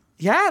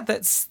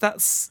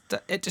 that's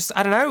it. Just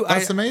I don't know.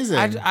 That's amazing.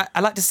 I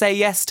like to say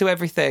yes to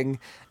everything,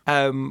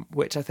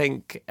 which I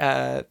think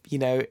and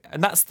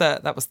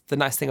that was the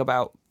nice thing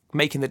about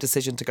making the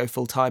decision to go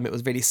full time. It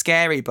was really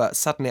scary, but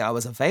suddenly I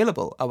was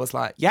available. I was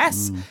like,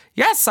 yes,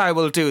 I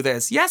will do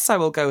this. Yes, I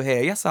will go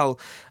here. Yes, I'll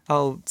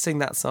sing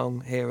that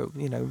song here.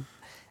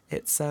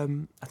 It's I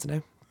don't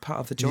know. Part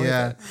of the joy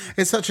of it.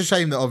 It's such a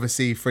shame that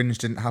obviously Fringe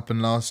didn't happen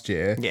last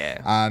year. Yeah.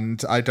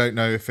 And I don't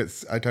know if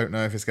it's going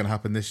to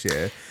happen this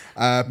year.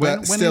 But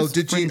when still,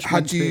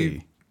 had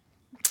you?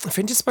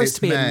 Fringe is supposed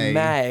to be in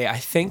May. I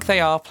think they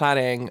are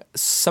planning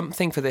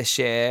something for this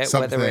year,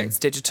 whether it's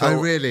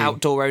digital,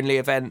 outdoor only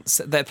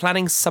events. They're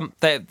planning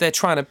They're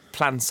trying to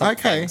plan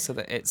something so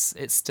that it's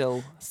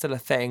still a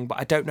thing. But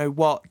I don't know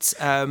what.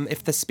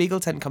 If the Spiegel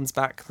tent comes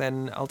back,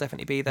 then I'll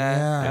definitely be there.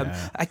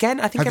 Yeah. Again,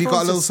 I think. Have you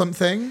got a little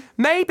something?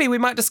 Maybe we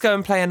might just go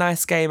and play a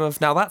nice game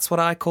of. Now that's what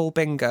I call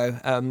bingo.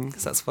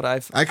 Because that's what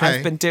I've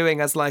been doing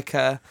as like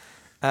a.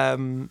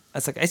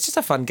 It's just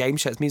a fun game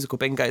show. It's musical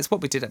bingo. It's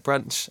what we did at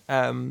brunch.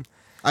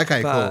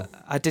 Cool.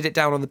 I did it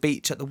down on the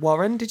beach at the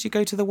Warren. Did you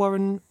go to the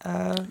Warren?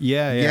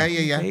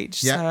 Yeah.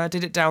 Beach. So I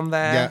did it down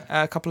there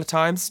a couple of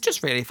times.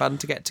 Just really fun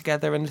to get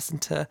together and listen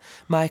to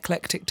my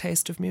eclectic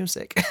taste of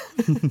music.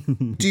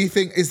 Do you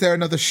think, is there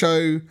another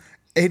show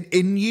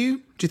in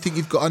you? Do you think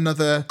you've got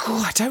another?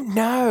 Oh, I don't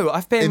know.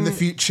 I've been in the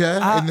future.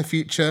 I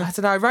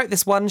don't know. I wrote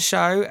this one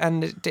show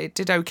and it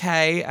did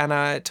okay, and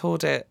I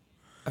toured it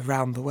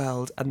around the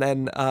world, and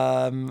then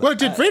it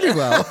did really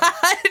well.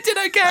 It did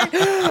okay.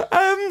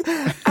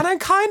 And I'm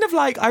kind of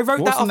like, I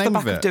wrote that off the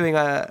back of doing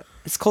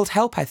it's called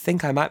Help, I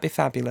Think I Might Be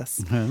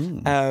Fabulous.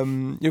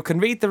 You can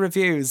read the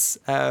reviews,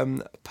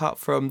 apart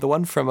from the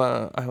one from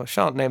I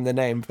shan't name the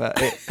name, but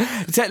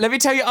let me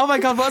tell you, oh my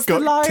God, what's the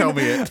line? Tell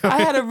me it. I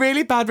had a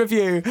really bad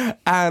review,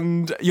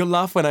 and you'll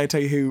laugh when I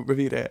tell you who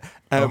reviewed it,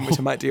 which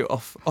I might do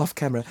off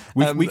camera.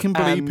 We can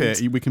bleep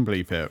it. We can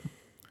bleep it.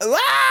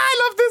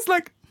 I love this,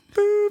 like,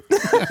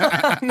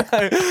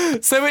 no.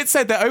 So it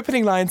said, the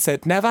opening line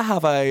said, "Never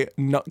have I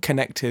not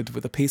connected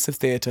with a piece of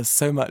theatre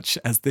so much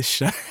as this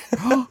show."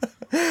 What?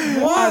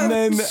 And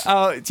then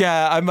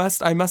I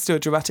must do a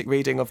dramatic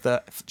reading of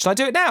the. Shall I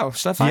do it now?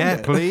 Shall I find it?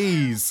 Yeah,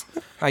 please.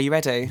 Are you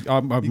ready?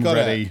 I'm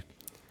ready.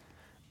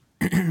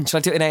 Shall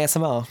I do it in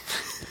ASMR?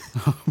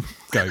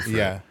 Go for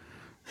it.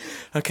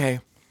 Okay.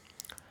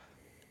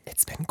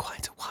 It's been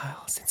quite a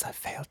while since I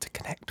failed to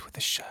connect with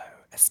a show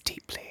as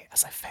deeply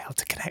as I failed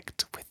to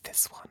connect with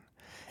this one.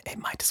 It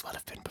might as well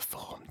have been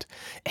performed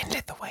in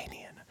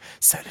Lithuanian.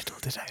 So little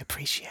did I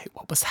appreciate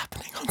what was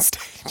happening on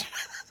stage.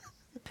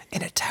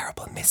 In a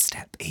terrible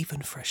misstep,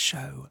 even for a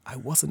show I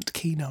wasn't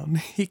keen on,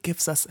 he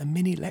gives us a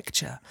mini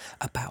lecture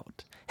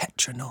about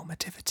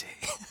heteronormativity.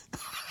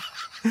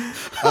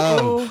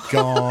 Oh,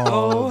 God.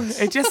 Oh,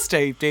 it just,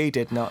 he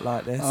did not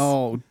like this.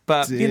 Oh,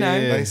 but dear. You know,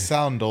 they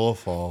sound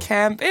awful.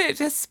 Camp, it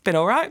just been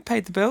all right.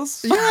 Paid the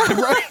bills. Yeah,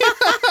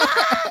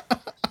 right.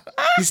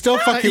 You still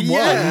fucking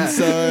won,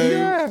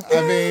 so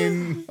I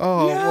mean,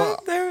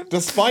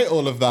 despite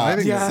all of that,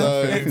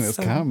 I think it's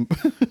camp.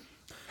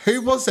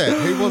 Who was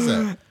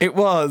it? It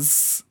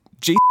was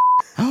G.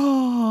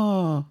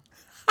 Oh.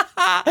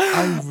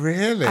 Oh,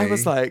 really? I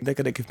was like, they're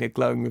going to give me a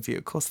glowing review.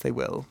 Of course they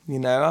will. You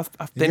know,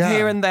 I've been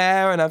here and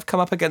there, and I've come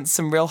up against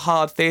some real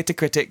hard theatre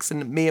critics,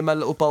 and me in my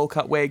little bowl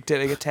cut wig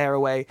doing a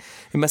tearaway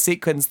in my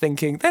sequins,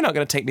 thinking they're not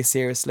going to take me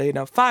seriously. You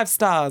know, 5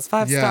 stars.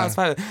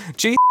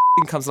 G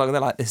comes along and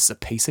they're like, this is a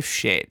piece of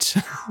shit.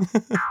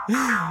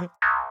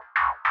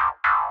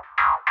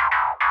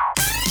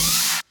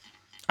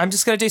 I'm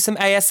just going to do some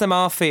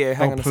ASMR for you.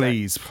 Hang on a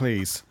sec.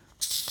 Please.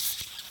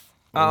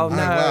 Oh no,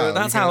 wow.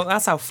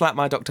 That's how flat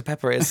my Dr.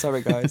 Pepper is.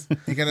 Sorry, guys.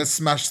 You're gonna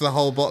smash the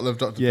whole bottle of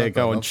Dr. Pepper. Yeah,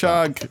 go on,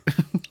 chug.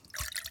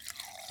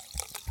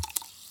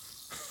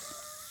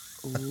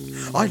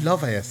 I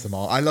love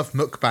ASMR. I love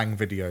mukbang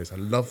videos. I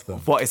love them.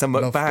 What is a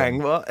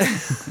mukbang? What?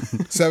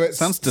 So it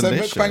sounds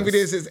delicious. So mukbang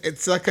videos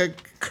it's like a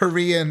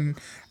Korean,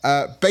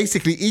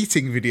 basically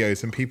eating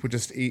videos, and people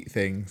just eat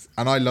things,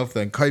 and I love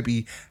them.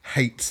 Kobe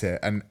hates it,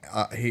 and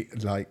he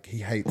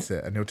hates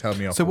it, and he'll tell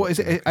me off. So what is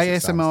it?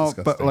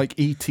 ASMR, but like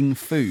eating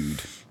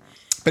food.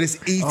 But it's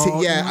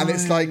eating, and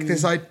it's like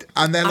this.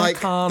 And they're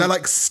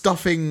like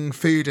stuffing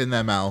food in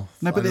their mouth.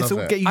 No, but you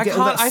get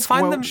all that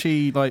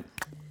squelchy, like.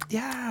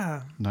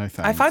 Yeah. No thanks.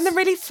 I find them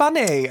really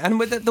funny. And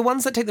with the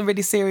ones that take them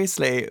really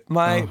seriously,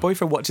 my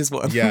boyfriend watches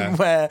one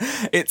where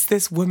it's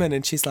this woman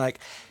and she's like,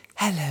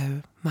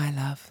 "Hello, my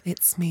love,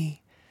 it's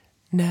me,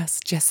 Nurse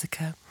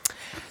Jessica.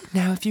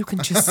 Now, if you can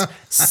just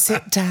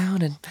sit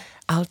down and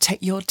I'll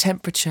take your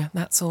temperature.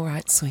 That's all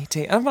right,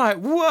 sweetie." I'm like,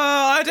 whoa,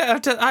 I don't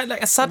have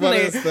to. Suddenly,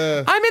 I'm in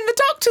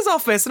the doctor's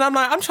office and I'm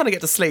like, I'm trying to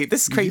get to sleep.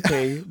 This is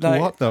creepy. Like,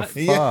 what the fuck?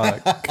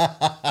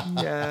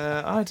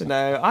 Yeah, I don't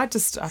know. I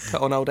put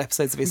on old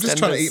episodes of EastEnders. I'm just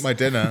trying to eat my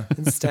dinner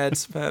instead,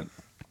 but.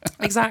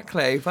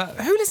 Exactly, but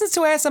who listens to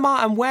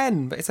ASMR and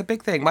when? But it's a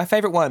big thing. My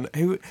favourite one,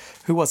 who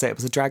was it? It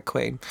was a drag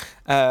queen,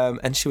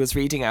 and she was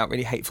reading out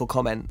really hateful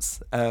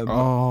comments in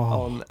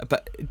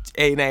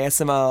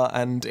ASMR,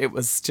 and it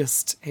was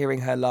just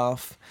hearing her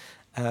laugh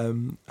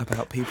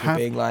about people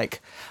being like,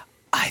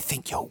 "I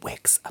think your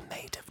wigs are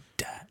made of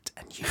dirt,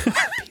 and you are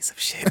a piece of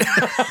shit."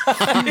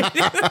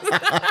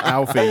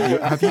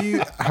 Alfie,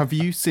 have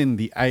you seen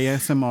the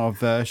ASMR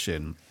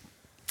version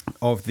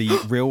of the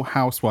Real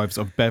Housewives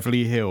of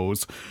Beverly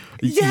Hills?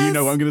 Yes. You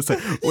know what I'm going to say.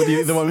 Well,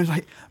 the one was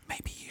like,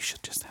 maybe you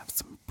should just have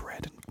some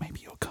bread and maybe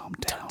you'll calm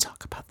down. Don't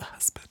talk about the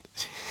husband.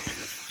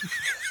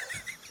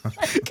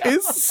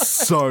 It's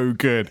so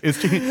good. It's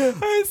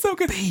so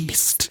good.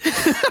 Beast.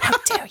 How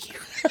dare you?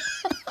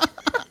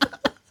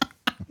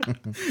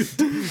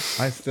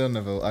 I've still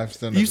never.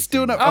 You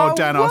still seen never. it. Oh,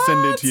 Dan, I'll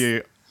send it what? to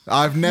you.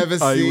 I've never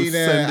I will seen it,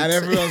 send it and to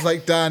everyone's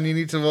like, Dan, you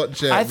need to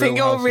watch it. I think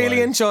Real you'll really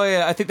Housewives. enjoy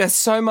it. I think there's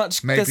so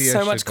much. Maybe There's I so should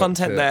much watch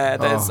content it. there.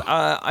 There's.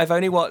 Oh. I've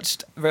only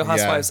watched Real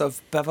Housewives Yeah.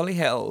 of Beverly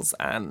Hills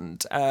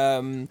and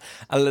a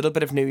little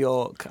bit of New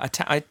York.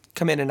 I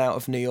come in and out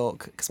of New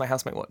York because my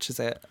housemate watches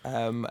it,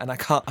 and I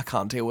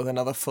can't deal with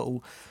another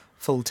full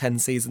 10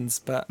 seasons,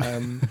 but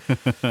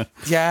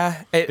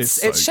yeah, it's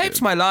so shaped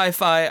good. my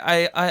life.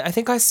 I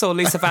think I saw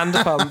Lisa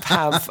Vanderpump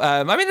have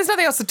I mean, there's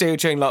nothing else to do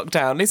during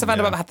lockdown. Lisa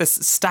Vanderpump had this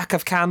stack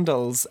of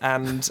candles,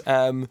 and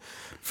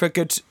for a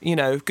good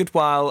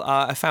while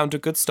I found a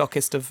good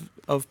stockist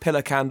of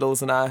pillar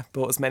candles, and I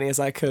bought as many as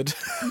I could.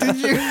 Did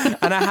you?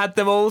 And I had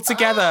them all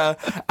together,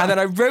 and then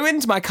I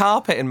ruined my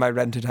carpet in my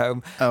rented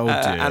home. Oh,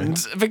 dear. And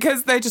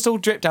because they just all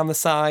dripped down the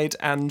side,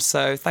 and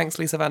so thanks,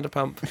 Lisa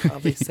Vanderpump. I'll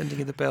be sending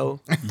you the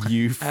bill.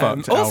 You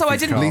fucked. also, I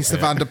Alfie's didn't- carpet. Lisa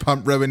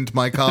Vanderpump ruined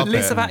my carpet.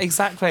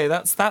 Exactly.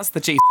 That's the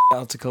G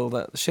article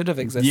that should have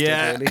existed.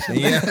 Yeah.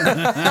 Really,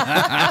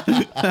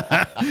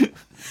 Yeah.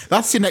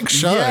 That's your next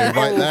show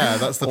right there.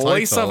 That's the title.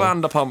 Lisa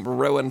Vanderpump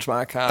ruined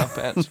my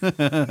carpet.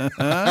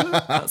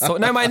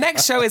 No, my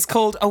next show is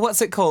called. Oh,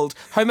 what's it called?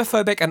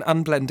 Homophobic and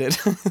Unblended.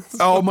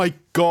 Oh my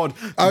God.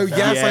 Oh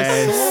yes,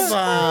 I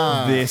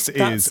saw that. This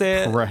That's is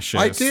it. precious.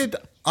 I did.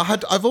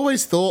 I've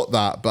always thought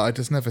that, but I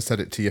just never said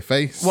it to your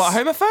face. What,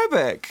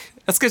 homophobic?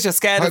 That's because you're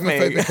scared of me.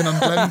 Homophobic and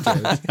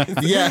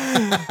unblended.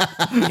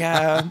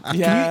 Yeah.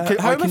 Yeah.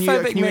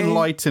 Can you me.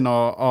 enlighten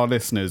our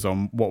listeners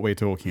on what we're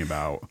talking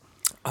about?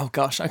 Oh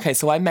gosh. Okay,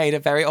 so I made a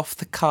very off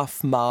the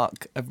cuff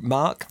remark.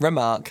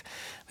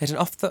 Made an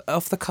off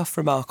the cuff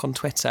remark on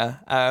Twitter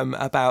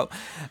about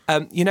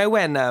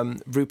when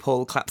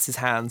RuPaul claps his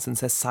hands and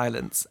says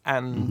silence,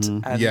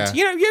 and Yeah.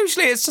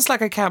 usually it's just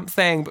like a camp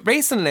thing, but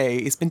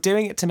recently he's been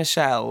doing it to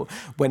Michelle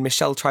when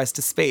Michelle tries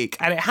to speak,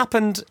 and it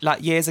happened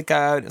like years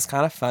ago, and it's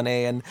kind of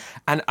funny, and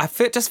I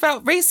just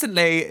felt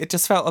recently it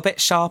just felt a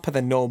bit sharper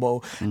than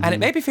normal, and it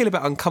made me feel a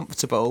bit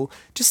uncomfortable.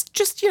 Just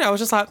I was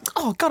just like,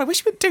 oh God, I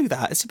wish we would do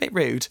that. It's a bit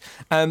rude.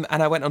 And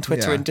I went on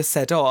Twitter Yeah. and just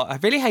said, oh, I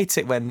really hate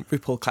it when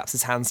RuPaul claps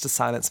his hands to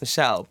silence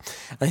Michelle.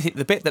 And I think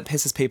the bit that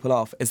pisses people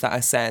off is that I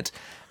said,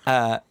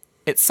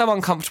 it's so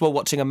uncomfortable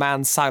watching a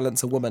man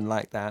silence a woman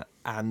like that.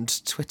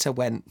 And Twitter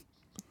went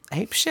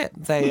ape shit.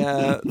 They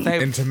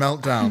Into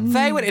meltdown.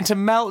 they went into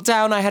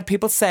meltdown. I had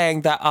people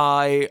saying that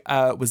I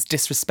was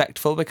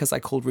disrespectful because I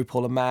called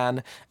RuPaul a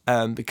man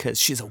because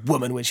she's a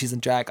woman when she's in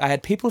drag. I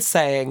had people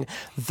saying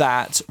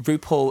that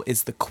RuPaul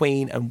is the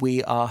queen and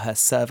we are her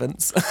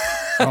servants.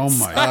 Oh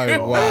my God.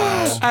 Oh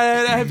wow.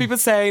 And I had people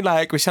saying,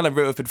 like, Michelle and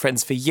Ru have been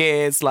friends for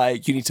years,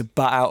 like, you need to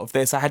butt out of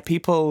this. I had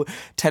people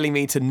telling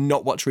me to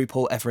not watch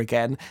RuPaul ever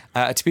again,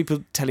 to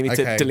people telling me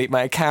to Okay. delete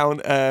my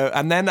account.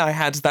 And then I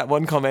had that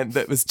one comment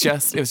that was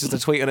just a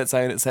tweet on its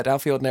own. It said,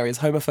 Alfie Ordinary is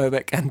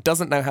homophobic and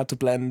doesn't know how to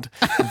blend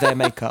their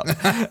makeup.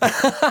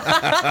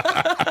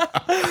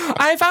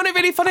 I found it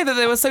really funny that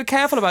they were so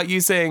careful about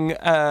using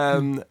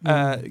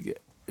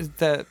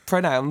the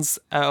pronouns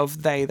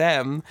of they,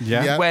 them,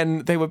 Yeah. when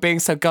they were being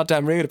so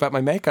goddamn rude about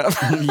my makeup.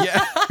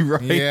 Yeah,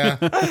 right. Yeah.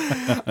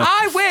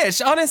 I wish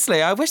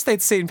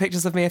they'd seen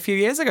pictures of me a few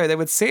years ago. They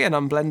would see an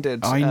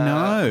unblended, I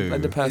know.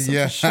 unblended person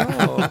Yeah. for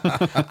sure.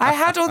 I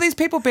had all these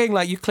people being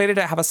like, you clearly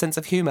don't have a sense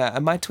of humour.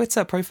 And my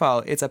Twitter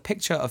profile is a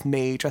picture of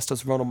me dressed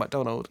as Ronald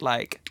McDonald.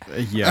 Like,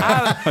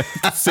 Yeah.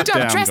 Sit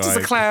I'm down, dressed as a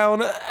guys.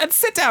 clown. And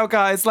sit down,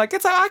 guys. Like,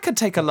 I could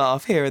take a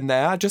laugh here and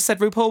there. I just said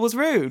RuPaul was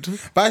rude.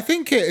 But I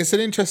think it's an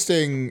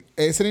interesting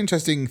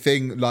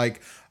thing, like,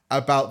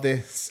 about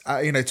this.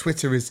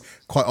 Twitter is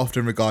quite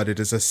often regarded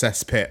as a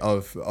cesspit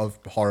of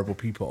horrible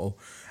people,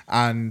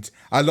 and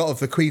a lot of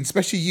the queens,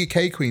 especially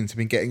UK queens, have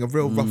been getting a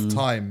real rough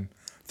time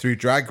through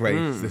Drag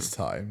Race this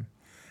time,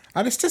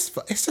 and it's just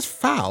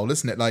foul,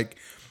 isn't it? Like,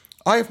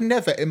 I have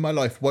never in my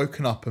life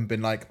woken up and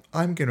been like,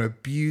 I'm going to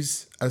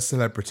abuse a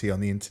celebrity on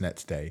the internet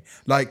today.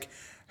 Like,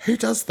 who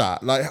does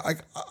that? Like,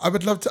 I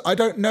would love to. I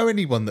don't know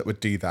anyone that would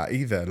do that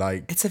either.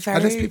 Like, It's a very-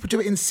 unless people do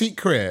it in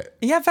secret.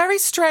 Yeah, very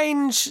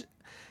strange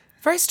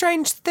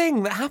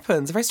thing that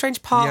happens. A very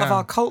strange part of Yeah.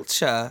 our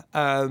culture,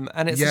 and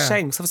it's a Yeah.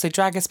 shame because obviously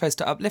drag is supposed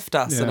to uplift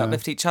us and Yeah.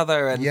 uplift each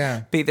other and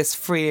Yeah. be this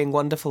freeing,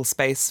 wonderful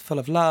space full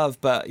of love.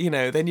 But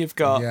then you've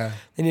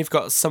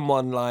got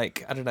someone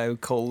like, I don't know,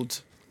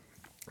 called,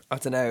 I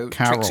don't know,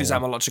 Carol. Trixie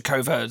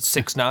Zamolodchikova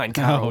 6'9"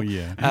 Carol. Oh,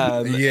 yeah.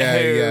 Yeah, who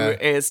yeah.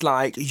 is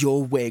like,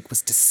 your wig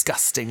was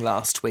disgusting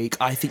last week.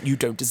 I think you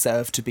don't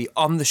deserve to be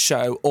on the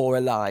show or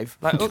alive.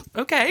 Like, oh,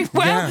 okay,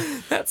 well,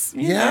 Yeah. that's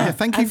Yeah. Yeah,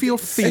 thank you for your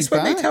It's when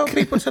feedback. they tell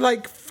people to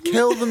like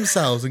kill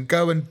themselves and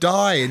go and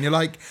die, and you're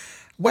like,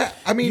 well,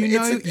 I mean,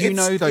 though,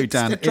 it's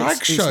Dan, a drag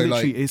it's show.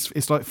 literally, Like,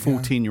 it's like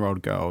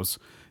 14-year-old girls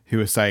who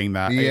are saying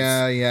that.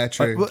 yeah,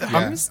 true. Well,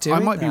 Yeah. I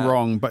might be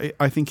wrong, but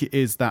I think it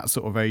is that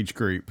sort of age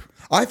group.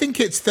 I think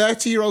it's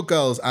 30-year-old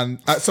girls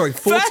and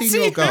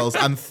 14-year-old girls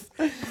and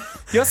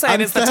You're saying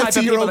And it's the type of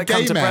people 30-year-old that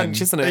come gay to men.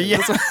 brunch, isn't it?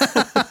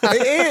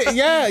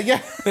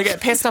 yeah. They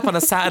get pissed up on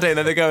a Saturday and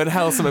then they go and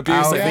hurl some abuse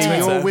Alfie, at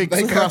Twitter. your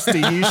wig's crusty.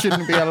 You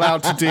shouldn't be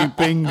allowed to do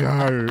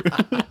bingo.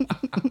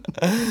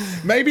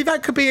 Maybe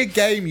that could be a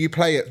game you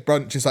play at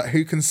brunch. It's like,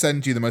 who can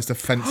send you the most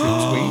offensive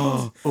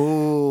tweet?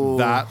 Oh,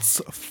 that's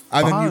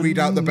fun. And then you read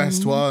out the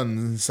best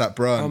ones at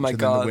brunch. Oh my and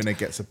God. then the winner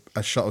gets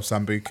a shot of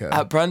Sambuca.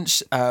 At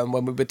brunch,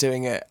 when we were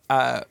doing it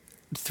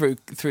through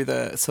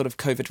the sort of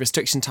COVID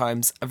restriction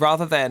times,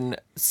 rather than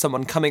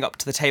someone coming up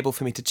to the table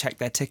for me to check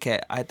their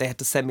ticket, they had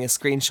to send me a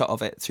screenshot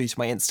of it through to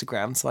my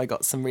Instagram. So I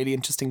got some really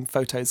interesting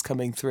photos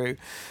coming through.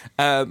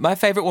 My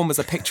favourite one was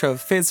a picture of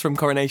Fizz from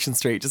Coronation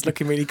Street, just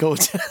looking really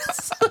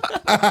gorgeous.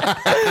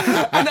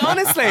 And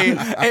honestly,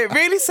 it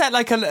really said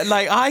like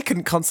I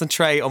couldn't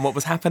concentrate on what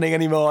was happening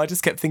anymore. I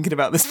just kept thinking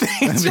about this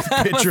picture.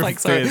 Picture of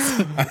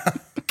Fizz.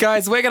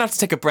 Guys, we're gonna have to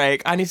take a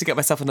break. I need to get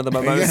myself another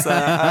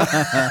mimosa.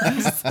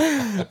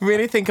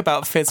 Really think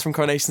about Fizz from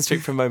Coronation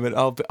Street for a moment.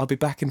 I'll be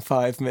back in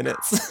 5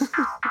 minutes.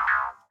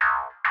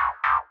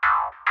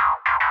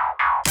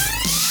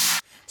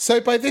 So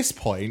by this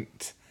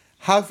point,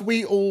 have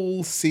we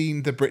all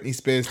seen the Britney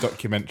Spears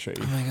documentary?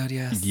 Oh my God,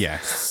 yes.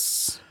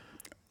 Yes.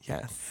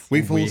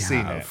 We've all We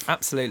seen have. it.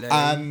 Absolutely.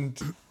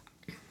 And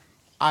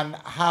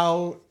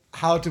how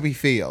do we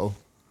feel?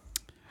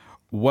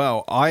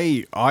 Well,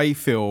 I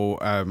feel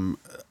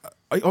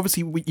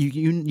obviously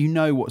you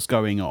know what's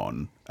going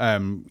on.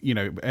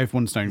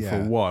 Everyone's known for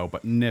a while,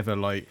 but never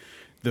like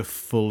the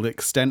full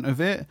extent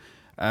of it.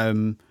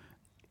 And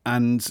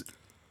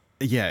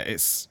yeah,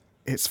 it's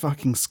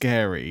fucking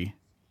scary.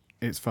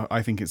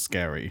 I think it's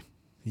scary.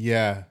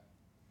 Yeah.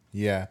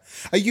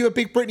 Are you a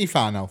big Britney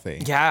fan,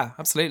 Alfie? yeah,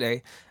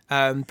 absolutely.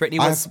 Britney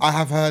was. I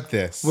have heard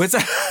this.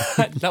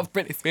 I love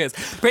Britney Spears.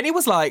 Britney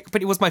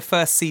was my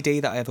first CD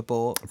that I ever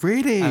bought.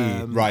 Really?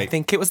 Right. I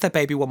think it was their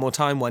Baby One More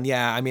Time one.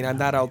 Yeah, I mean, I'm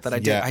that old that I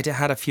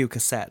had a few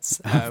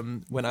cassettes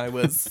when I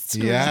was.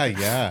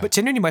 Yeah. But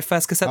genuinely, my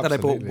first cassette that I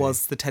Absolutely. bought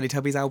was the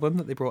Teletubbies album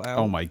that they brought out.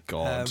 Oh my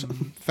God.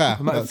 Fair.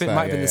 It might have That's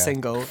fair, been the yeah.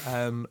 single,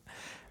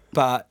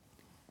 but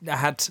I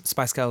had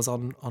Spice Girls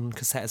on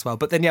cassette as well.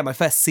 But then, yeah, my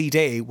first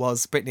CD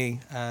was Britney.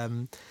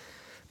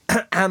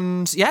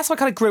 And yeah, so I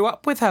kind of grew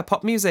up with her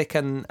pop music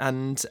and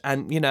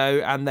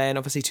then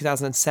obviously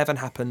 2007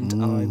 happened.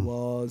 I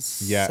was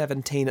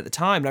 17 at the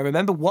time. And I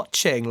remember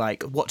watching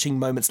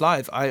moments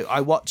live.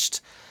 I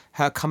watched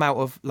her come out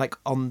of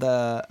on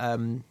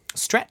the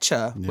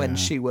stretcher when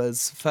she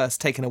was first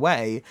taken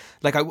away.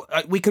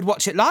 We could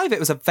watch it live. It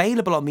was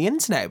available on the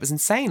internet. It was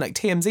insane.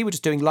 TMZ were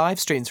just doing live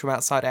streams from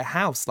outside her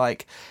house.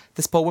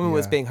 This poor woman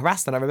was being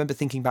harassed, and I remember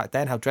thinking back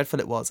then how dreadful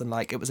it was. And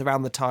it was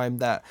around the time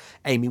that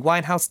Amy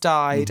Winehouse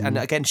died, and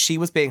again she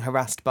was being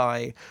harassed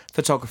by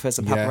photographers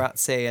and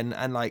paparazzi. And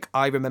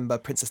I remember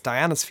Princess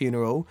Diana's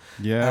funeral.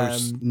 Yeah, it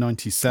was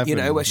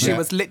 97. Where she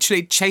was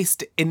literally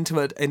chased into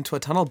a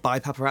tunnel by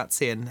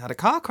paparazzi and had a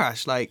car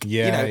crash. So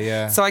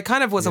I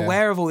kind of was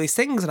aware of all these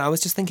things, and I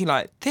was just thinking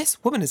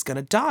this woman is going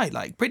to die.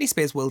 Britney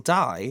Spears will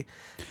die.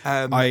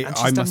 I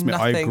must admit,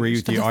 I agree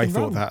with you. I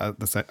thought that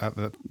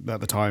at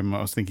the time.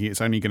 I was thinking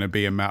it's only going to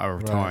be a matter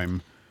of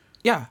time.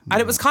 Yeah, and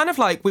it was kind of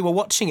we were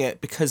watching it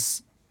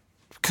because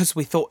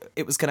we thought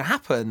it was going to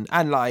happen,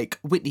 and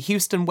Whitney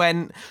Houston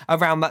went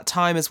around that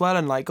time as well,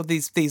 and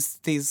these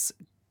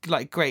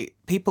great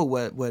people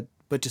were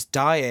just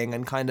dying,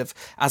 and kind of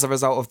as a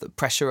result of the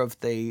pressure of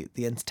the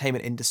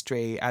entertainment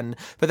industry.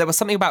 But there was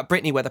something about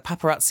Britney where the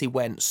paparazzi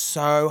went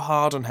so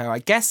hard on her. I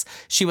guess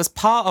she was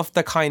part of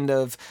the kind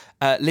of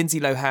Lindsay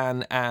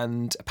Lohan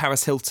and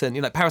Paris Hilton.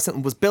 Paris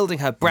Hilton was building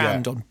her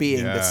brand on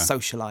being this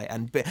socialite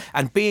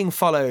and being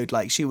followed.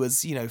 She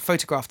was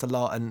photographed a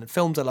lot and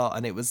filmed a lot,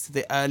 and it was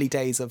the early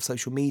days of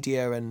social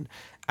media and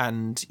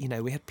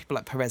we had people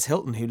like Perez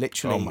Hilton who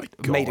literally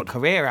made a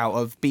career out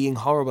of being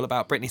horrible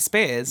about Britney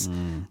Spears.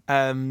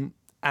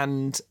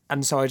 And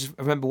so I just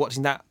remember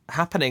watching that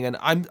happening, and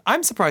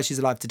I'm surprised she's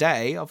alive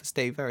today.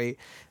 Obviously, very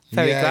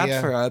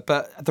glad for her.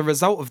 But the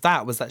result of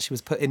that was that she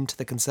was put into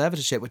the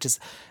conservatorship, which is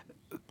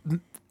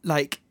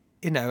I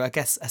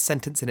guess a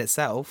sentence in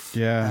itself.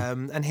 Yeah.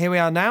 And here we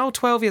are now,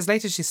 12 years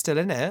later, she's still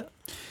in it.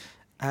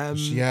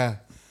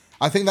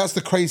 I think that's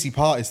the crazy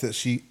part, is that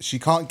she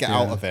can't get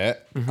out of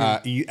it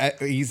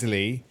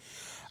easily.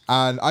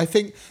 And I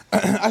think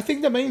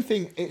the main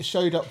thing it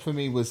showed up for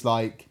me was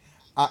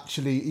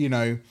actually,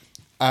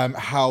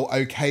 how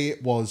okay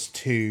it was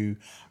to,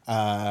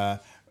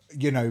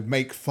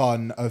 make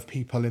fun of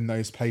people in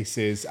those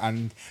places.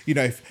 And,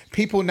 if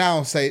people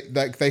now say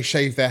they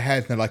shave their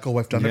head and they're like, oh,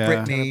 I've done a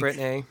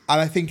Britney.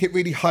 And I think it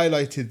really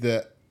highlighted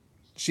that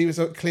she was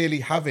clearly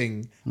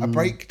having a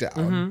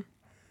breakdown.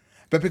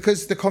 But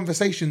because the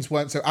conversations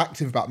weren't so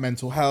active about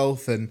mental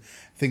health and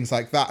things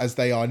like that as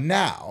they are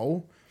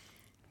now,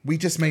 we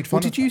just made fun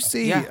of her. Did you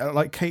see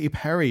Katy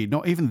Perry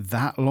not even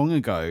that long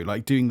ago,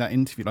 doing that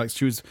interview?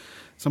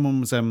 Someone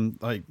was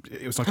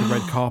it was like a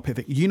red carpet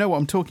thing. You know what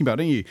I'm talking about,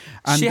 don't you?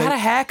 And she had a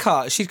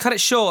haircut. She'd cut it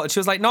short. And she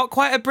was like, not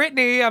quite a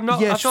Britney. I've not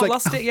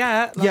lost it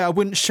yet. I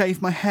wouldn't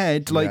shave my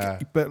head.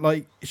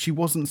 But she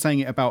wasn't saying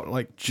it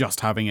about just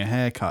having a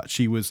haircut.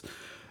 She was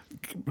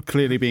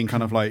clearly being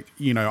kind of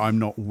I'm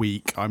not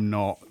weak. I'm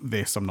not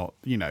this. I'm not,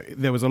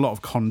 there was a lot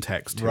of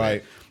context to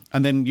it.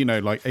 And then, you know,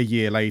 like a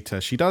year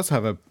later, she does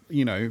have a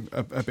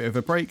bit of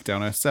a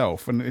breakdown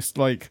herself. And it's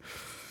like,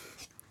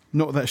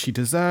 not that she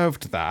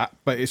deserved that,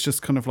 but it's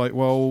just kind of like,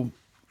 well,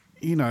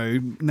 you know,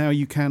 now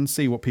you can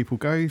see what people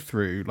go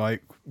through,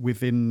 like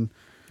within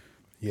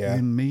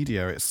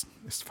media. It's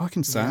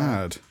fucking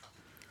sad. Yeah.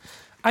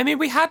 I mean,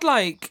 we had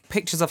like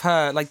pictures of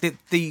her, like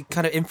the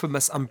kind of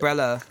infamous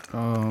umbrella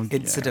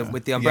incident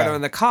with the umbrella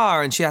in the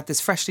car, and she had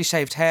this freshly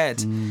shaved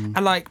head,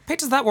 and like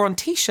pictures of that were on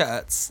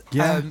T-shirts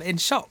in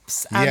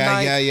shops, and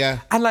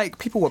and like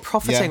people were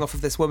profiting off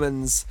of this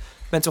woman's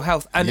mental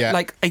health, and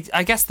like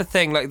I guess the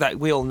thing like that,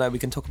 we all know, we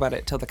can talk about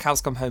it till the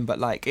cows come home, but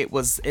like it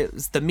was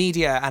the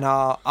media and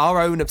our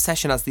own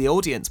obsession as the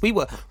audience. We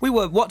were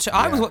watching.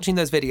 I was watching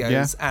those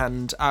videos,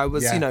 and I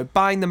was you know,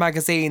 buying the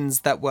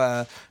magazines that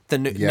were the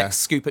next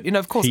scoop. And, you know,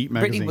 of course,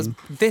 Britney was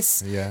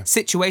this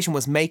situation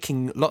was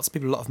making lots of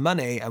people a lot of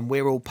money, and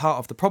we're all part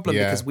of the problem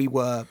because we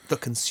were the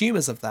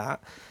consumers of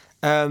that.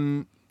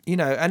 You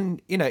know,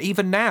 and you know,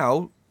 even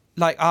now.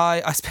 Like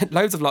I spent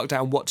loads of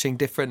lockdown watching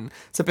different.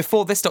 So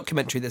before this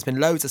documentary, there's been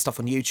loads of stuff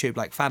on YouTube,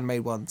 like fan-made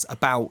ones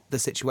about the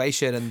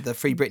situation and the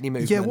Free Britney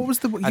movement. Yeah, what was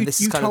the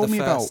you told me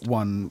about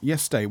one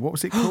yesterday? What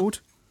was it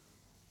called?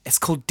 It's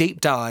called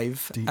Deep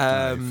Dive.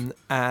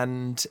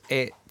 And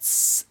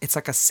it's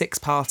like a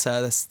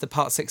 6-parter. The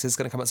part 6 is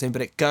going to come out soon,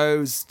 but it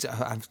goes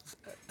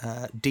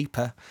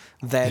deeper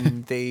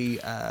than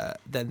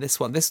than this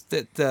one.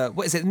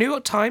 What is it? New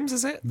York Times,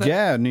 is it?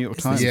 New York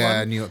Times.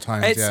 Yeah, New York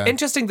Times. It's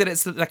interesting that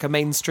it's like a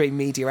mainstream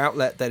media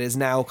outlet that is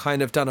now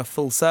kind of done a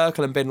full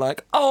circle and been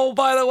like, oh,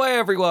 by the way,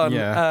 everyone,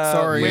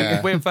 sorry,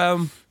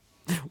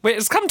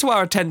 it's come to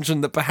our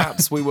attention that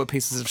perhaps we were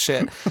pieces of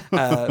shit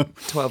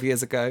 12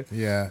 years ago.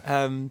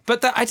 Yeah.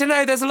 But I don't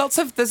know. There's lots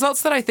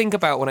that I think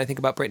about when I think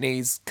about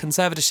Britney's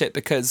conservatorship,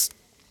 because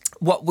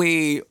what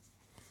we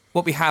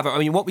have, I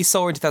mean, what we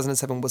saw in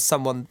 2007 was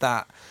someone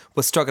that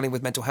was struggling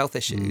with mental health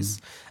issues.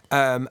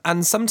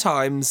 And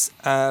sometimes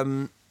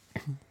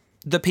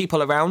the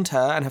people around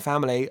her and her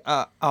family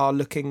are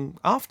looking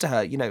after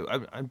her. You know,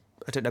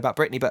 I don't know about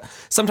Britney, but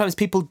sometimes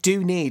people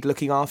do need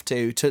looking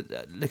after to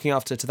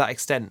that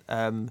extent.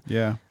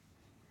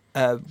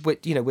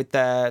 With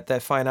their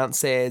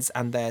finances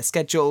and their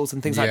schedules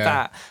and things like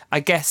that. I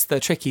guess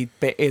the tricky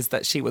bit is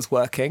that she was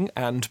working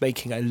and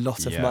making a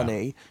lot of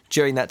money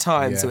during that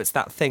time. So it's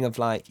that thing of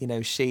like, you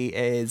know, she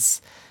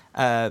is,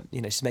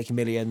 she's making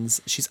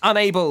millions. She's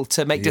unable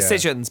to make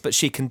decisions, but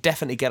she can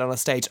definitely get on a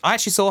stage. I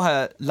actually saw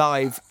her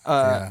live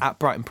at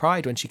Brighton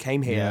Pride when she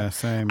came here. Yeah,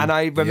 same. And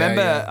I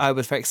remember I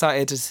was very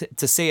excited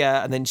to see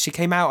her. And then she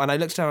came out and I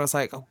looked at her and I was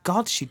like, oh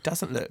God, she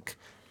doesn't look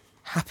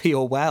happy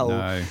or well.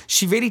 No.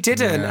 She really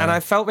didn't, and I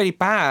felt really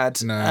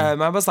bad. No.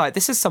 I was like,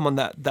 this is someone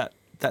that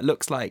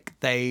looks like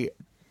they're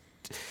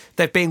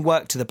being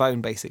worked to the bone,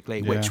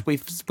 basically, which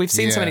we've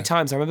seen so many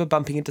times. I remember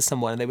bumping into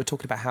someone and they were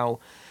talking about how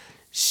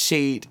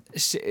she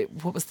was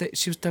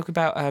talking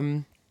about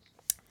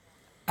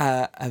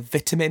a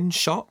vitamin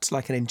shot,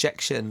 like an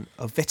injection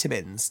of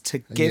vitamins to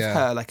give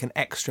her like an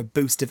extra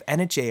boost of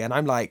energy, and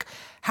I'm like,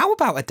 how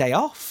about a day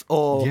off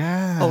or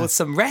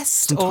some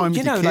rest, some or time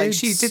you know, with your like kids.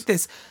 she did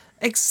this.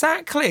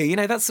 Exactly. You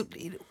know,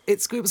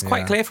 it was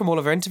quite clear from all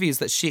of her interviews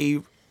that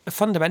she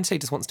fundamentally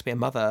just wants to be a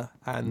mother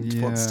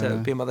and wants to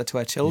be a mother to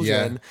her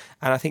children.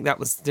 And I think that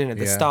was, you know,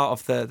 the start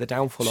of the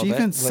downfall of it. She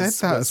even said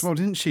that as well,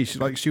 didn't she? She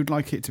would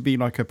like it to be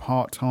like a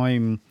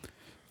part-time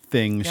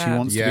thing. Yeah. She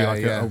wants to be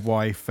like a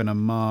wife and a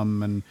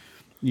mum, and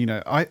you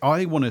know,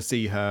 I want to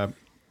see her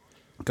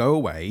go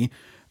away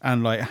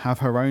and like have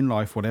her own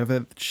life,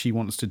 whatever she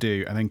wants to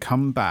do, and then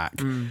come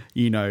back,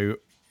 you know,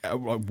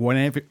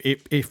 whenever,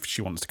 if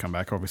she wants to come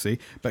back, obviously,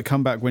 but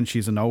come back when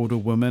she's an older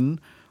woman.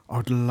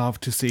 I'd love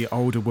to see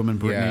older woman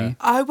Britney.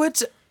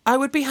 I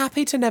would be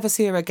happy to never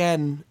see her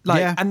again.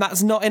 Like, and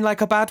that's not in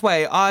like a bad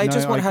way. I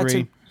just want her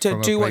to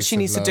do what she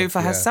needs to do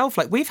for herself.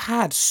 Like, we've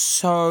had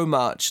so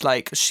much.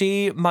 Like,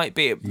 she might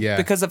be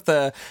because of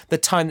the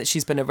time that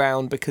she's been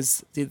around,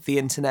 because the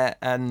internet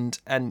and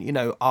you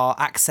know, our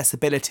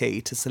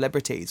accessibility to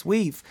celebrities.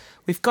 We've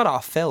got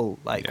our fill.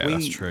 Like,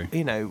 that's true.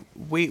 You know,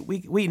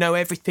 we know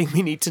everything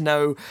we need to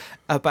know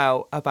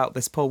about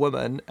this poor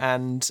woman,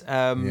 and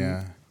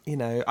you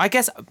know, I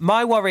guess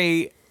my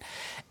worry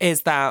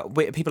is that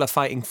people are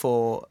fighting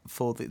for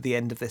the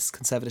end of this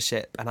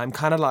conservatorship, and I'm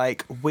kind of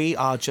like, we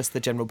are just the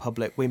general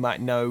public. We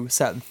might know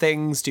certain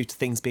things due to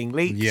things being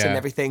leaked and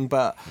everything,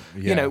 but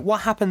you know,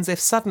 what happens if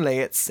suddenly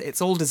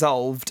it's all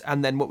dissolved,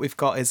 and then what we've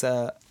got is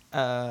a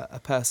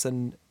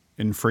person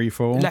in free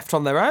fall, left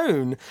on their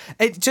own,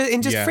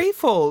 free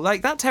fall.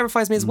 Like, that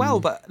terrifies me as well.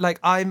 But like,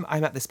 I'm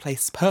at this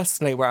place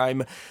personally where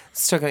I'm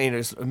struggling, you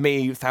know,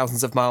 me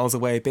thousands of miles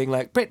away, being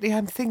like, Britney,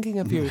 I'm thinking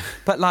of you.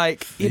 But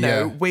like, you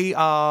know, we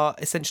are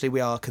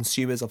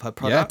consumers of her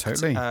product. Yeah,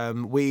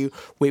 totally.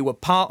 We were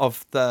part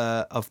of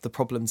the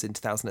problems in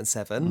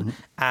 2007,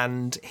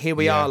 and here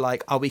we are.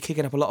 Like, are we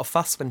kicking up a lot of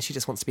fuss when she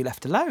just wants to be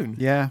left alone?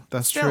 Yeah,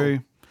 that's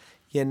true.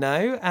 You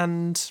know,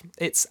 and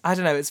it's, I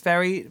don't know, it's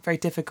very, very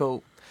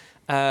difficult.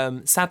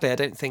 sadly, I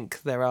don't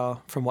think there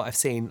are, from what I've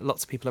seen,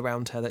 lots of people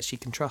around her that she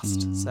can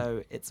trust.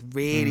 So it's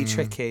really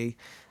tricky.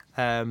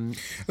 And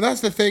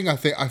that's the thing I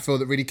feel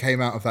that really came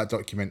out of that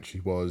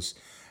documentary was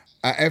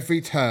at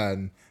every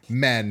turn,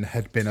 men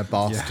had been a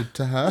bastard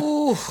to her.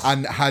 Ooh.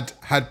 And had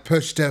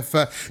pushed her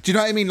for. Do you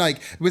know what I mean?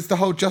 Like with the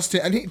whole Justin,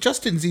 and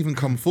Justin's even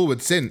come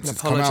forward since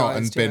it's come out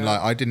and been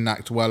like, I didn't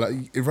act well,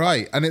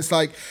 right? And it's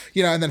like,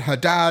 you know, and then her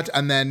dad,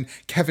 and then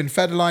Kevin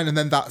Federline, and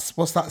then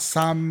what's that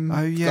Sam?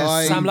 Oh yeah,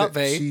 guy Sam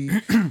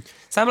Lutfi.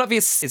 Sam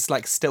Lutfi is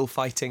like still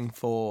fighting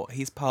for.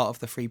 He's part of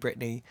the Free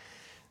Britney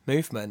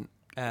movement.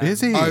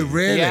 Is he? Oh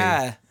really?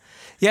 Yeah.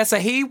 Yeah, so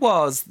he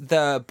was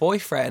the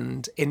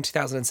boyfriend in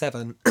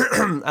 2007,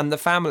 and the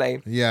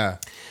family. Yeah.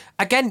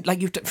 Again,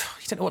 like you don't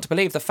know what to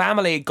believe. The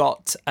family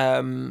got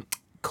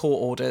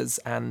court orders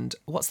and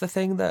what's the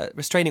thing? The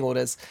restraining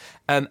orders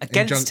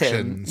against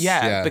him.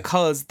 Yeah,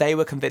 because they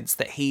were convinced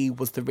that he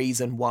was the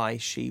reason why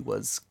she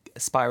was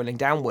spiraling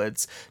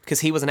downwards,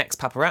 because he was an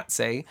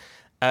ex-paparazzi,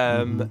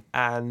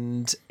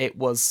 and it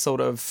was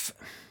sort of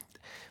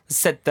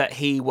said that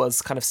he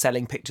was kind of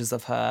selling pictures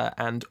of her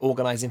and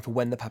organising for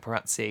when the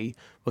paparazzi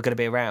were going to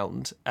be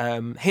around.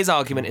 His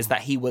argument is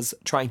that he was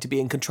trying to be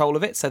in control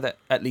of it so that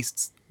at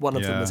least one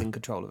of them was in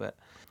control of it.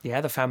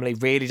 Yeah, the family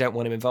really don't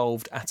want him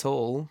involved at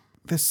all.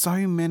 There's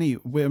so many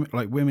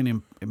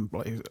women in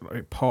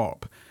like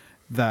pop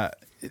that,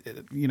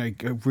 you know,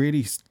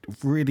 really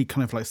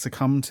kind of like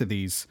succumb to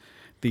these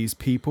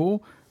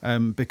people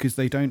because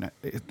they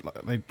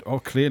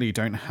clearly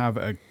don't have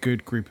a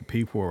good group of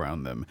people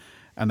around them.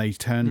 And they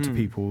turn to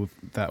people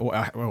that,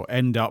 or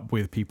end up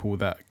with people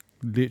that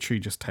literally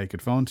just take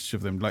advantage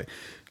of them. Like,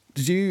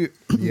 did you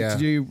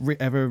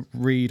ever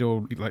read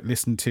or like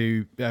listen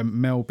to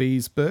Mel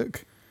B's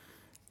book?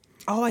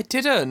 Oh, I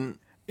didn't.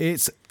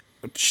 It's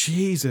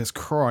Jesus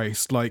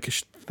Christ! Like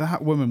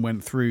that woman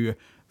went through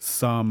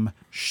some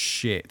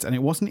shit, and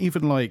it wasn't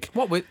even like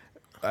what with,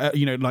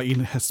 you know, like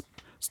in her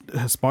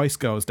Spice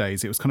Girls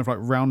days. It was kind of like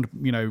round,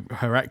 you know,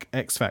 her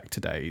X Factor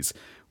days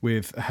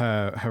with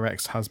her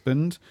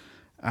ex-husband.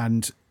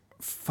 And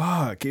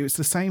fuck, it was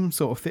the same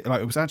sort of thing.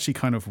 Like it was actually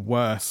kind of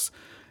worse,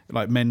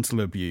 like mental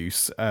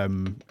abuse.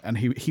 And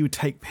he would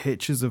take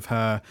pictures of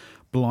her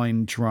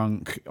blind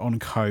drunk on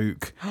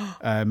coke,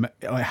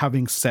 like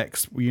having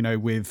sex, you know,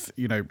 with,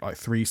 you know, like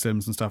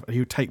threesomes and stuff. And he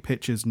would take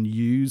pictures and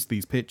use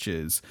these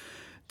pictures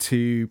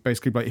to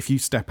basically like, if you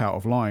step out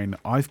of line,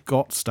 I've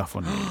got stuff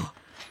on you.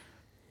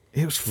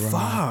 It was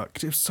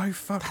fucked. It was so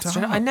fucked up.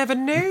 I never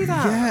knew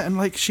that. Yeah, and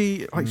like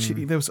she,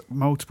 there was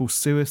multiple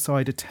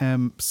suicide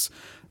attempts.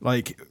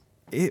 Like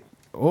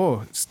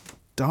it's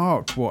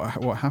dark.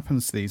 What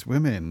happens to these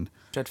women?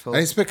 Dreadful.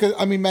 And it's because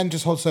men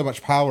just hold so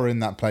much power in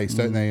that place,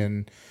 don't they?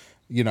 And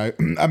you know,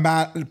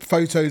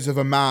 photos of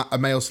a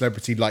male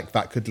celebrity like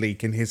that could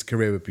leak, and his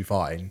career would be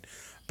fine.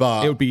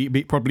 But it would be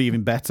probably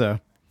even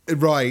better.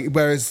 Right.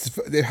 Whereas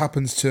it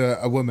happens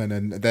to a woman,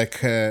 and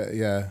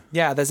yeah.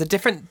 There's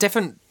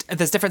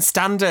different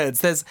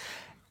standards. There's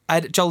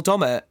Joel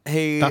Dommett,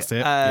 who that's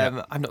it.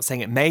 I'm not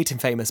saying it made him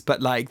famous,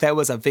 but like there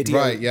was a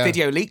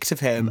video leaked of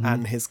him,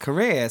 and his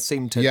career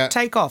seemed to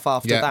take off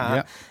after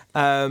that.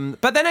 Yeah.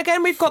 But then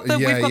again, we've got the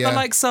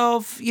likes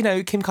of, you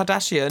know, Kim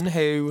Kardashian,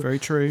 who very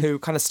true, who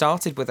kind of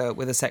started with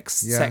a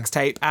sex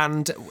tape,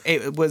 and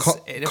it was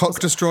Cock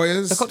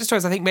Destroyers. The Cock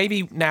Destroyers. I think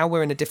maybe now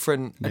we're in a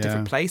different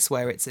place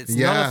where it's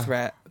not a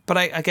threat. But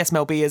I guess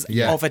Mel B is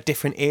of a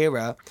different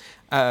era.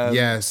 You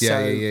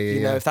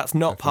know, if that's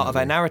not part of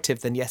our narrative,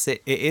 then yes,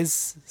 it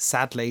is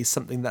sadly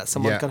something that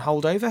someone can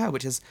hold over her,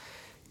 which is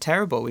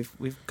terrible.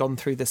 We've gone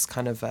through this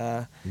kind of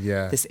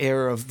this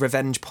era of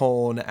revenge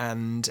porn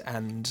and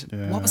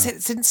what was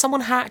it? Didn't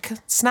someone hack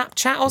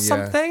Snapchat or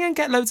something and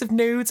get loads of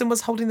nudes and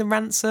was holding them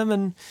ransom?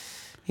 And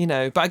you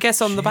know, but I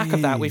guess on the back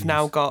of that, we've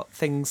now got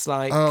things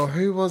like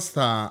who was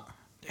that?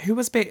 Who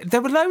was big?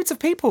 There were loads of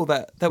people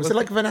that was it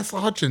like Vanessa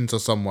Hudgens or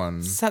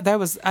someone? So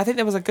I think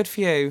there was a good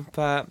few,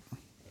 but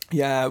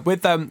yeah,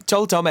 with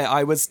Joel Dommett,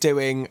 I was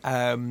doing.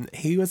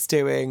 He was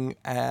doing.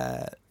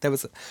 There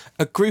was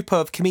a group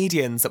of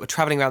comedians that were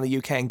traveling around the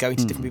UK and going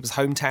to different people's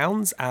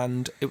hometowns,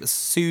 and it was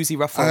Susie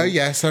Ruffle. Oh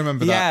yes, I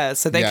remember that. Yeah,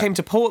 so they came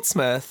to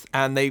Portsmouth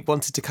and they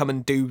wanted to come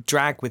and do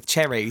drag with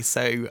Cherry.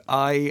 So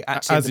I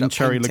actually as in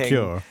Cherry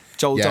Liqueur,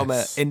 Joel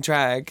Dommett in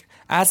drag.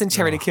 As in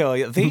Cherry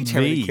Liqueur, the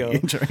Cherry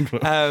Liqueur.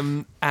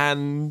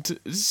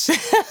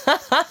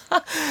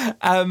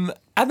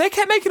 And they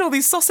kept making all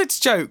these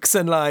sausage jokes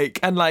and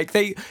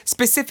they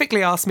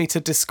specifically asked me to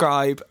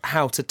describe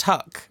how to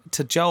tuck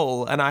to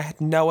Joel, and I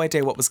had no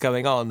idea what was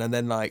going on. And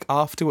then like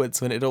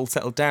afterwards, when it all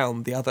settled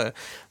down, the other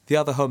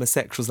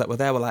homosexuals that were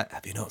there were like,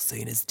 "Have you not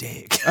seen his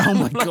dick?" Oh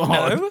my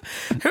god!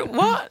 No.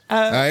 What?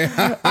 And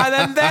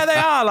then there they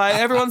are, like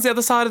everyone's the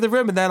other side of the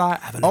room, and they're like,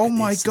 "Have a look "Oh at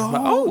my this." god!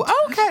 Like, oh,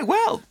 okay,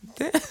 well,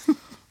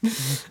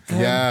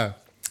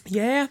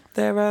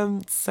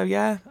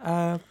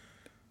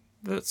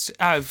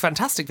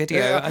 fantastic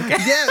video.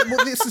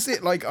 Well, this is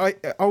it. Like,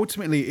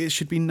 ultimately, it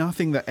should be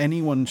nothing that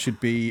anyone should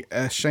be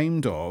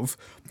ashamed of.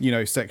 You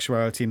know,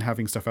 sexuality and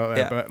having stuff out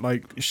there, but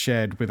like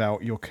shared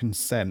without your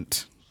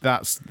consent.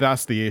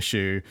 that's the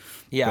issue.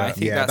 Yeah, I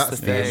think that's the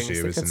thing.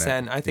 Issue, it's the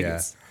consent.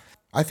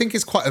 I think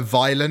it's quite a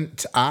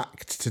violent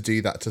act to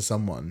do that to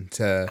someone.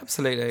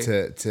 Absolutely.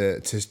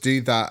 To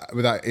do that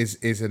without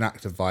is an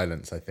act of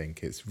violence. I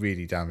think it's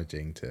really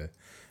damaging to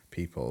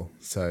people.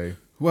 So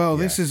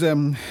this is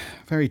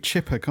very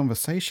chipper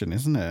conversation,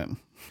 isn't it?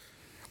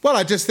 Well,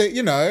 I just think,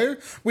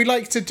 we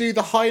like to do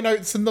the high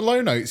notes and the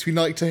low notes. We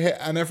like to hit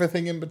and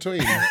everything in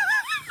between.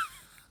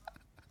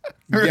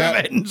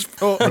 Revenge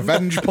porn.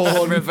 Revenge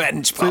porn.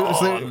 Revenge porn.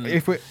 So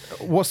if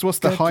what's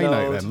the Good high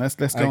note Lord. then? Let's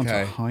go on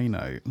to a high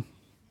note.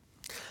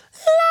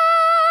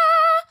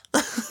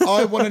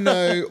 I want to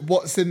know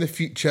what's in the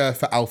future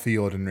for Alfie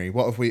Ordinary.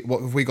 What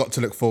have we got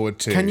to look forward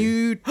to? Can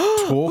you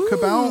talk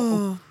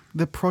about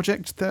the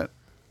project that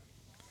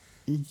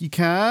you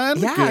can?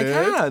 Yeah, Good. I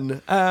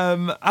can.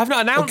 I've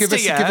not announced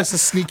it yet. Give us a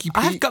sneaky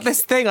peek. I've got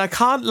this thing. I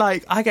can't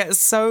I get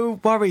so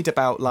worried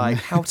about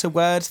how to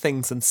word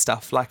things and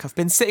stuff. Like I've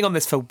been sitting on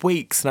this for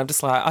weeks, and I'm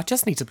just like, I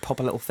just need to pop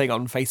a little thing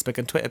on Facebook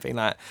and Twitter, being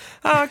like,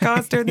 "Oh,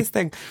 guys, doing this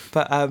thing."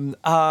 But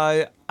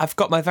I've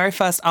got my very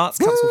first Arts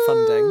Council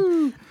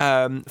funding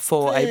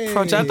for a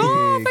project.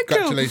 Oh, thank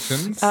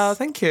Congratulations. you.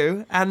 Thank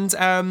you. And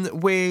I'm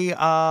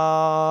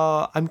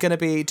going to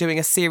be doing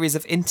a series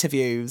of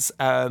interviews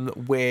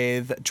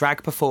with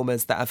drag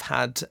performers that have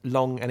had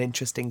long and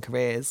interesting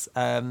careers.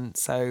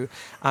 So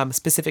I'm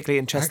specifically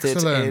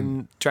interested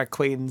in drag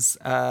queens,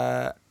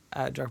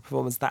 drag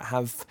performers that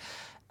have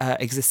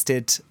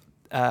existed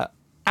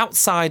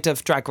outside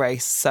of Drag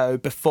Race, so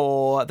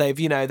before they've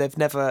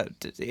never,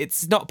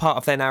 it's not part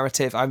of their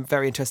narrative. I'm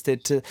very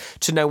interested to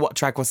know what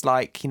drag was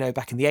like,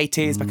 back in the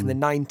 80s, back in the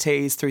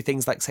 90s, through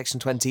things like Section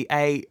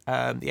 28,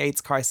 the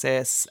AIDS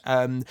crisis,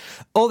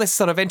 all this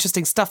sort of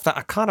interesting stuff that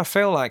I kind of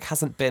feel like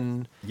hasn't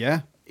been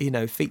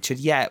featured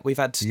yet. We've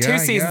had 2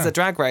 seasons of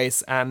Drag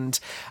Race, and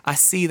I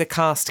see the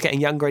cast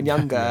getting younger and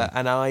younger,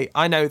 and I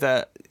know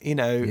that,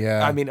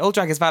 I mean, all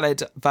drag is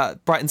valid,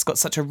 but Brighton's got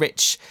such a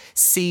rich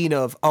scene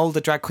of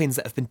older drag queens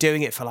that have been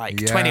doing it for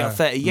 20 or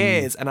 30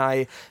 years, and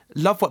I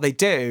love what they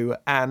do,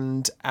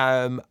 and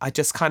I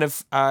just kind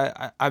of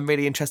I'm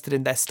really interested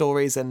in their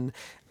stories and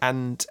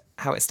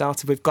how it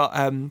started. We've got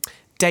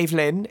Dave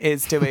Lynn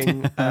is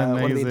doing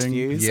one of the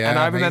interviews. Yeah, and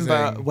I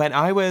remember when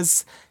I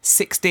was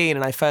 16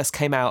 and I first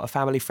came out, a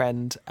family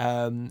friend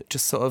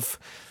just sort of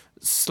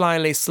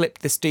slyly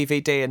slipped this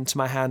DVD into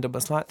my hand and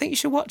was like, I think you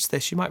should watch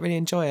this. You might really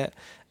enjoy it.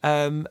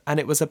 And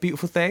it was A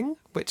Beautiful Thing,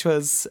 which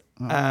was,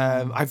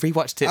 I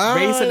rewatched it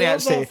recently,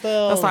 actually.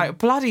 I was like,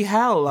 bloody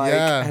hell.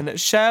 And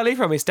Shirley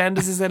from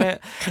EastEnders is in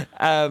it,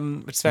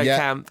 which is very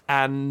camp.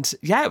 And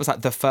it was like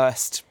the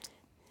first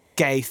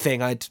gay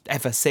thing I'd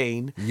ever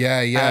seen.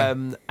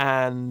 And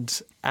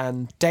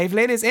Dave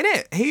Lynn is in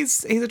it.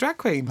 He's a drag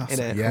queen in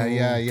it.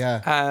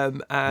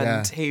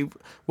 He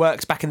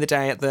worked back in the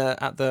day at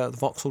the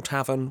Vauxhall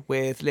Tavern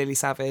with Lily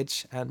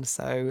Savage, and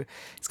so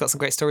he's got some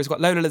great stories. We've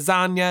got Lola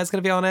Lasagna is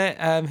going to be on it,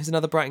 who's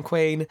another Brighton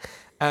queen.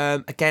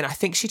 Again, I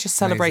think she just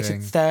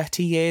celebrated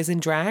 30 years in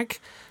drag.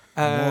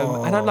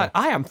 And I'm like,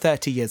 I am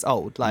 30 years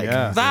old.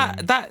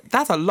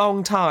 That's a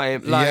long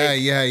time.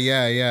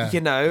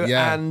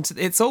 And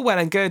it's all well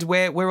and good.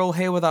 We're all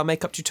here with our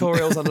makeup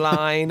tutorials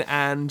online,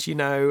 and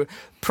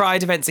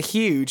Pride events are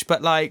huge.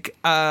 But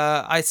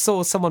I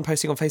saw someone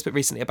posting on Facebook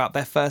recently about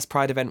their first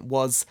Pride event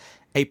was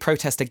a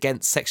protest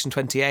against Section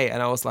 28,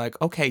 and I was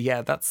like, okay,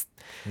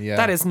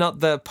 that is not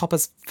the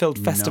Poppers-filled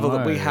festival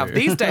that we have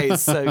these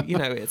days. So,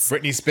 it's...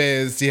 Britney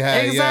Spears, the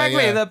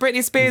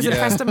Britney Spears at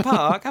Preston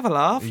Park. Have a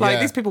laugh.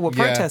 These people were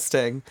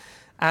protesting.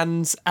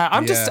 And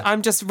I'm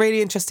just really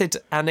interested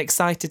and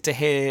excited to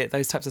hear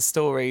those types of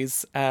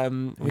stories.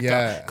 We've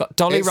got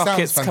Dolly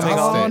Rockets coming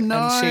on.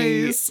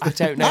 Nice. And I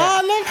don't know.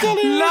 I love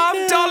Dolly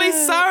Love Dolly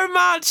so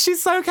much.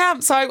 She's so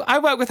camp. So I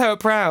work with her at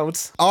Proud.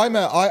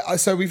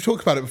 So we've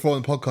talked about it before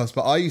on the podcast,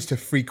 but I used to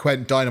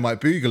frequent Dynamite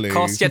Boogaloo. Of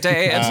course you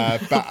did.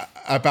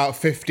 About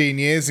 15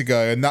 years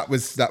ago, and that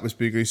was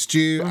Boogaloo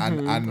Stu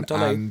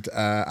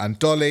and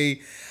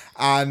Dolly.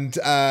 And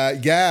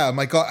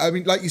my God, I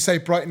mean, like you say,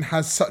 Brighton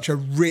has such a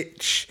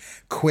rich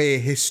queer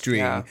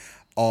history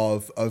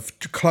of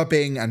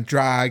clubbing and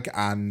drag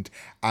and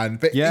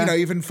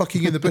even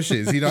fucking in the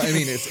bushes. You know what I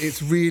mean?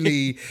 It's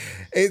really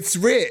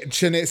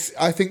rich, and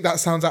I think that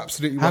sounds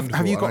absolutely wonderful.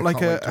 Have you got a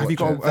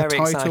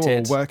title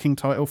or working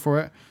title for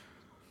it?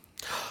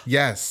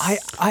 Yes. I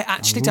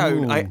actually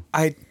don't.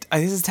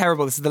 This is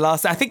terrible. This is the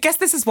last. Guess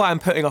this is why I'm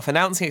putting off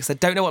announcing it, because I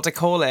don't know what to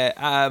call it.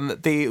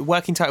 The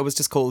working title was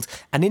just called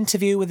An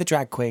Interview with a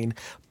Drag Queen,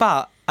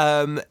 but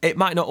it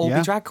might not all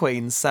be drag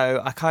queens. So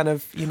I kind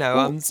of,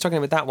 I'm struggling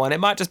with that one. It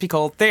might just be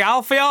called The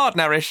Alfie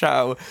Ordinary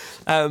Show,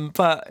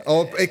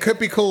 or it could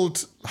be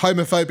called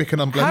Homophobic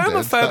and Unblended.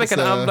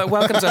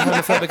 Welcome to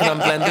Homophobic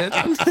and Unblended.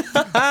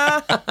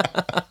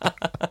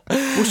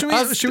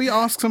 Well, should we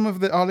ask some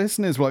of our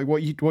listeners what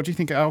do you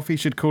think Alfie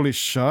should call his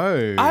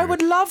show? I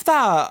would love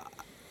that.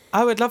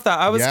 I was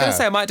going to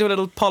say I might do a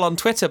little poll on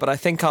Twitter, but I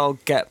think I'll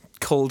get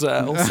called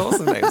all sorts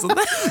of names.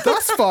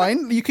 That's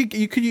fine. You could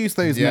use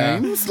those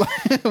names,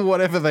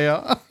 whatever they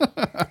are.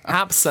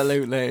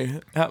 Absolutely.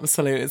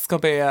 It's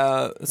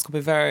gonna be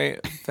very,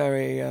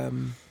 very.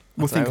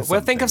 We'll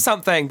think of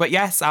something. But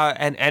yes,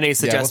 and any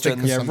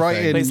suggestions, right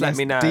in. Please let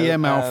me know.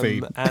 DM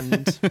Alfie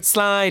and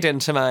slide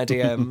into my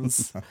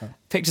DMs.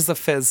 Pictures of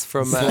Fizz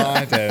from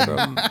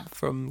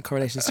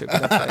Coronation Street.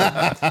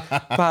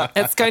 But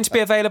it's going to be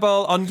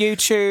available on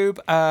YouTube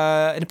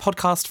in a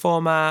podcast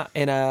format,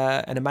 in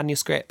a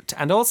manuscript,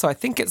 and also I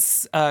think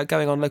it's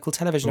going on local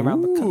television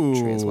around the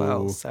country as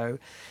well. So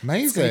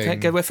amazing.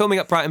 Good. We're filming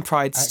at Brighton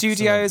Pride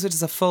Studios, which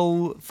is a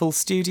full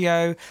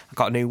studio. I've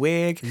got a new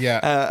wig.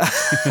 Yeah.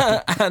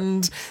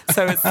 And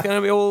so it's going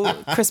to be all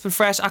crisp and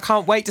fresh. I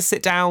can't wait to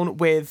sit down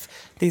with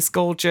these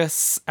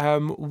gorgeous,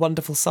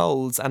 wonderful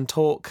souls and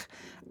talk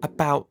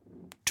about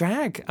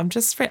drag. I'm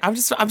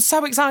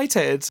so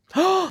excited.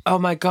 Oh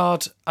my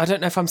God. I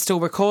don't know if I'm still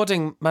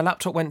recording. My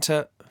laptop went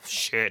to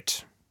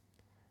shit.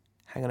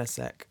 Hang on a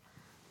sec.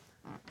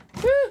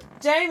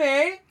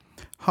 Jamie.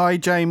 Hi,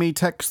 Jamie.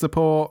 Tech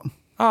support.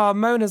 Oh,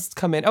 Mona's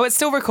come in. Oh, it's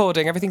still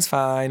recording. Everything's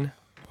fine.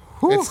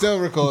 It's still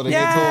recording. Yay!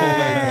 It's all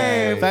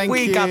okay. Thank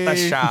we you. got the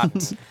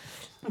shot.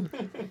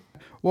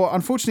 Well,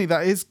 unfortunately,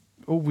 that is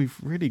all we've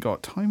really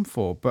got time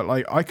for. But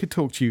like, I could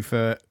talk to you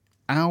for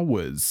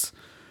hours,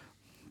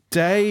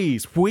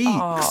 days,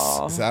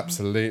 weeks,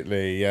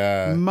 Absolutely,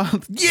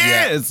 months,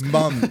 years,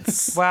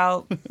 months.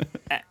 Well,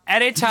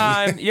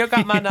 anytime. You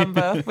got my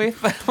number. We can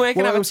have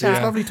a It was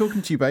chat. lovely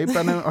talking to you, babe.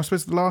 But I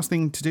suppose the last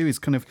thing to do is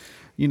kind of,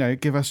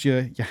 give us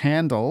your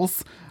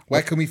handles.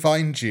 Where can we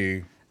find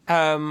you?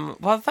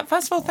 Well,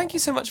 first of all, thank you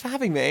so much for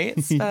having me.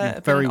 It's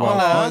Very been an welcome.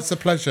 honour. Oh, it's a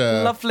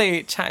pleasure.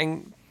 Lovely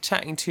chatting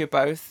to you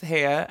both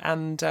here,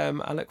 and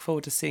I look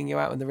forward to seeing you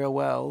out in the real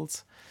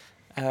world.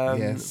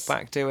 Yes.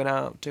 Back doing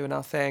our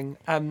thing.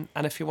 And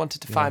if you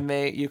wanted to find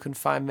me, you can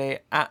find me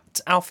at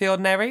Alfie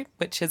Ordinary,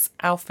 which is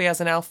Alfie as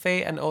in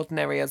Alfie and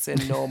ordinary as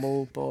in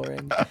normal,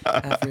 boring,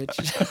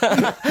 average.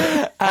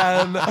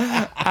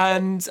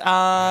 And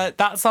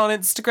that's on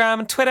Instagram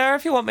and Twitter.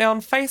 If you want me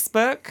on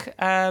Facebook,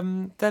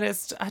 then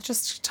it's I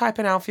just type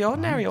in Alfie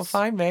Ordinary, you'll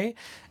find me.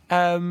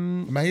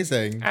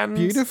 Amazing. And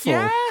Beautiful.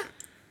 Yeah.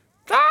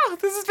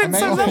 This has been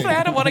so Amazing. lovely.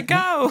 I don't want to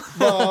go.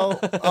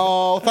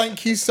 Well,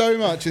 thank you so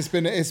much. It's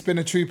been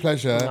a true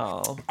pleasure.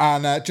 Oh.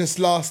 And just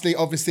lastly,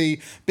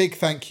 obviously, big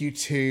thank you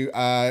to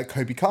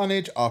Kobe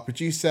Carnage, our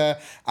producer,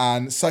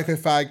 and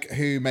Psychophag,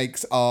 who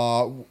makes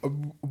our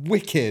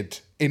wicked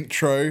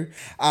intro.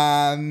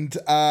 And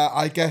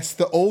I guess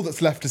that all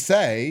that's left to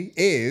say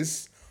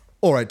is,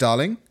 all right,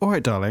 darling. All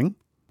right, darling.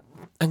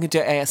 I'm going to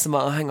do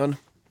ASMR. Hang on.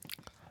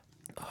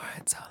 All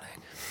right, darling.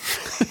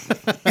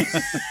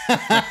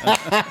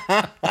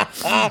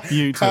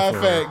 Beautiful.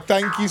 Perfect.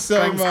 Thank you so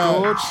Thanks, much.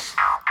 George.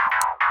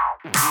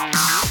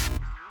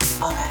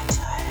 All right,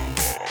 darling.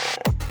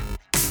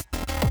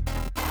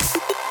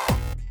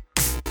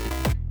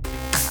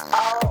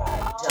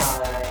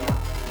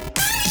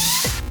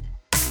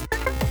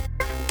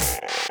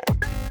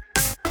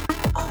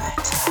 All right,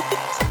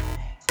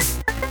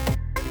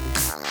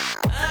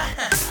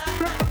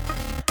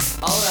 darling.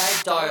 All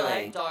right, darling. All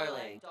right,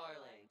 darling.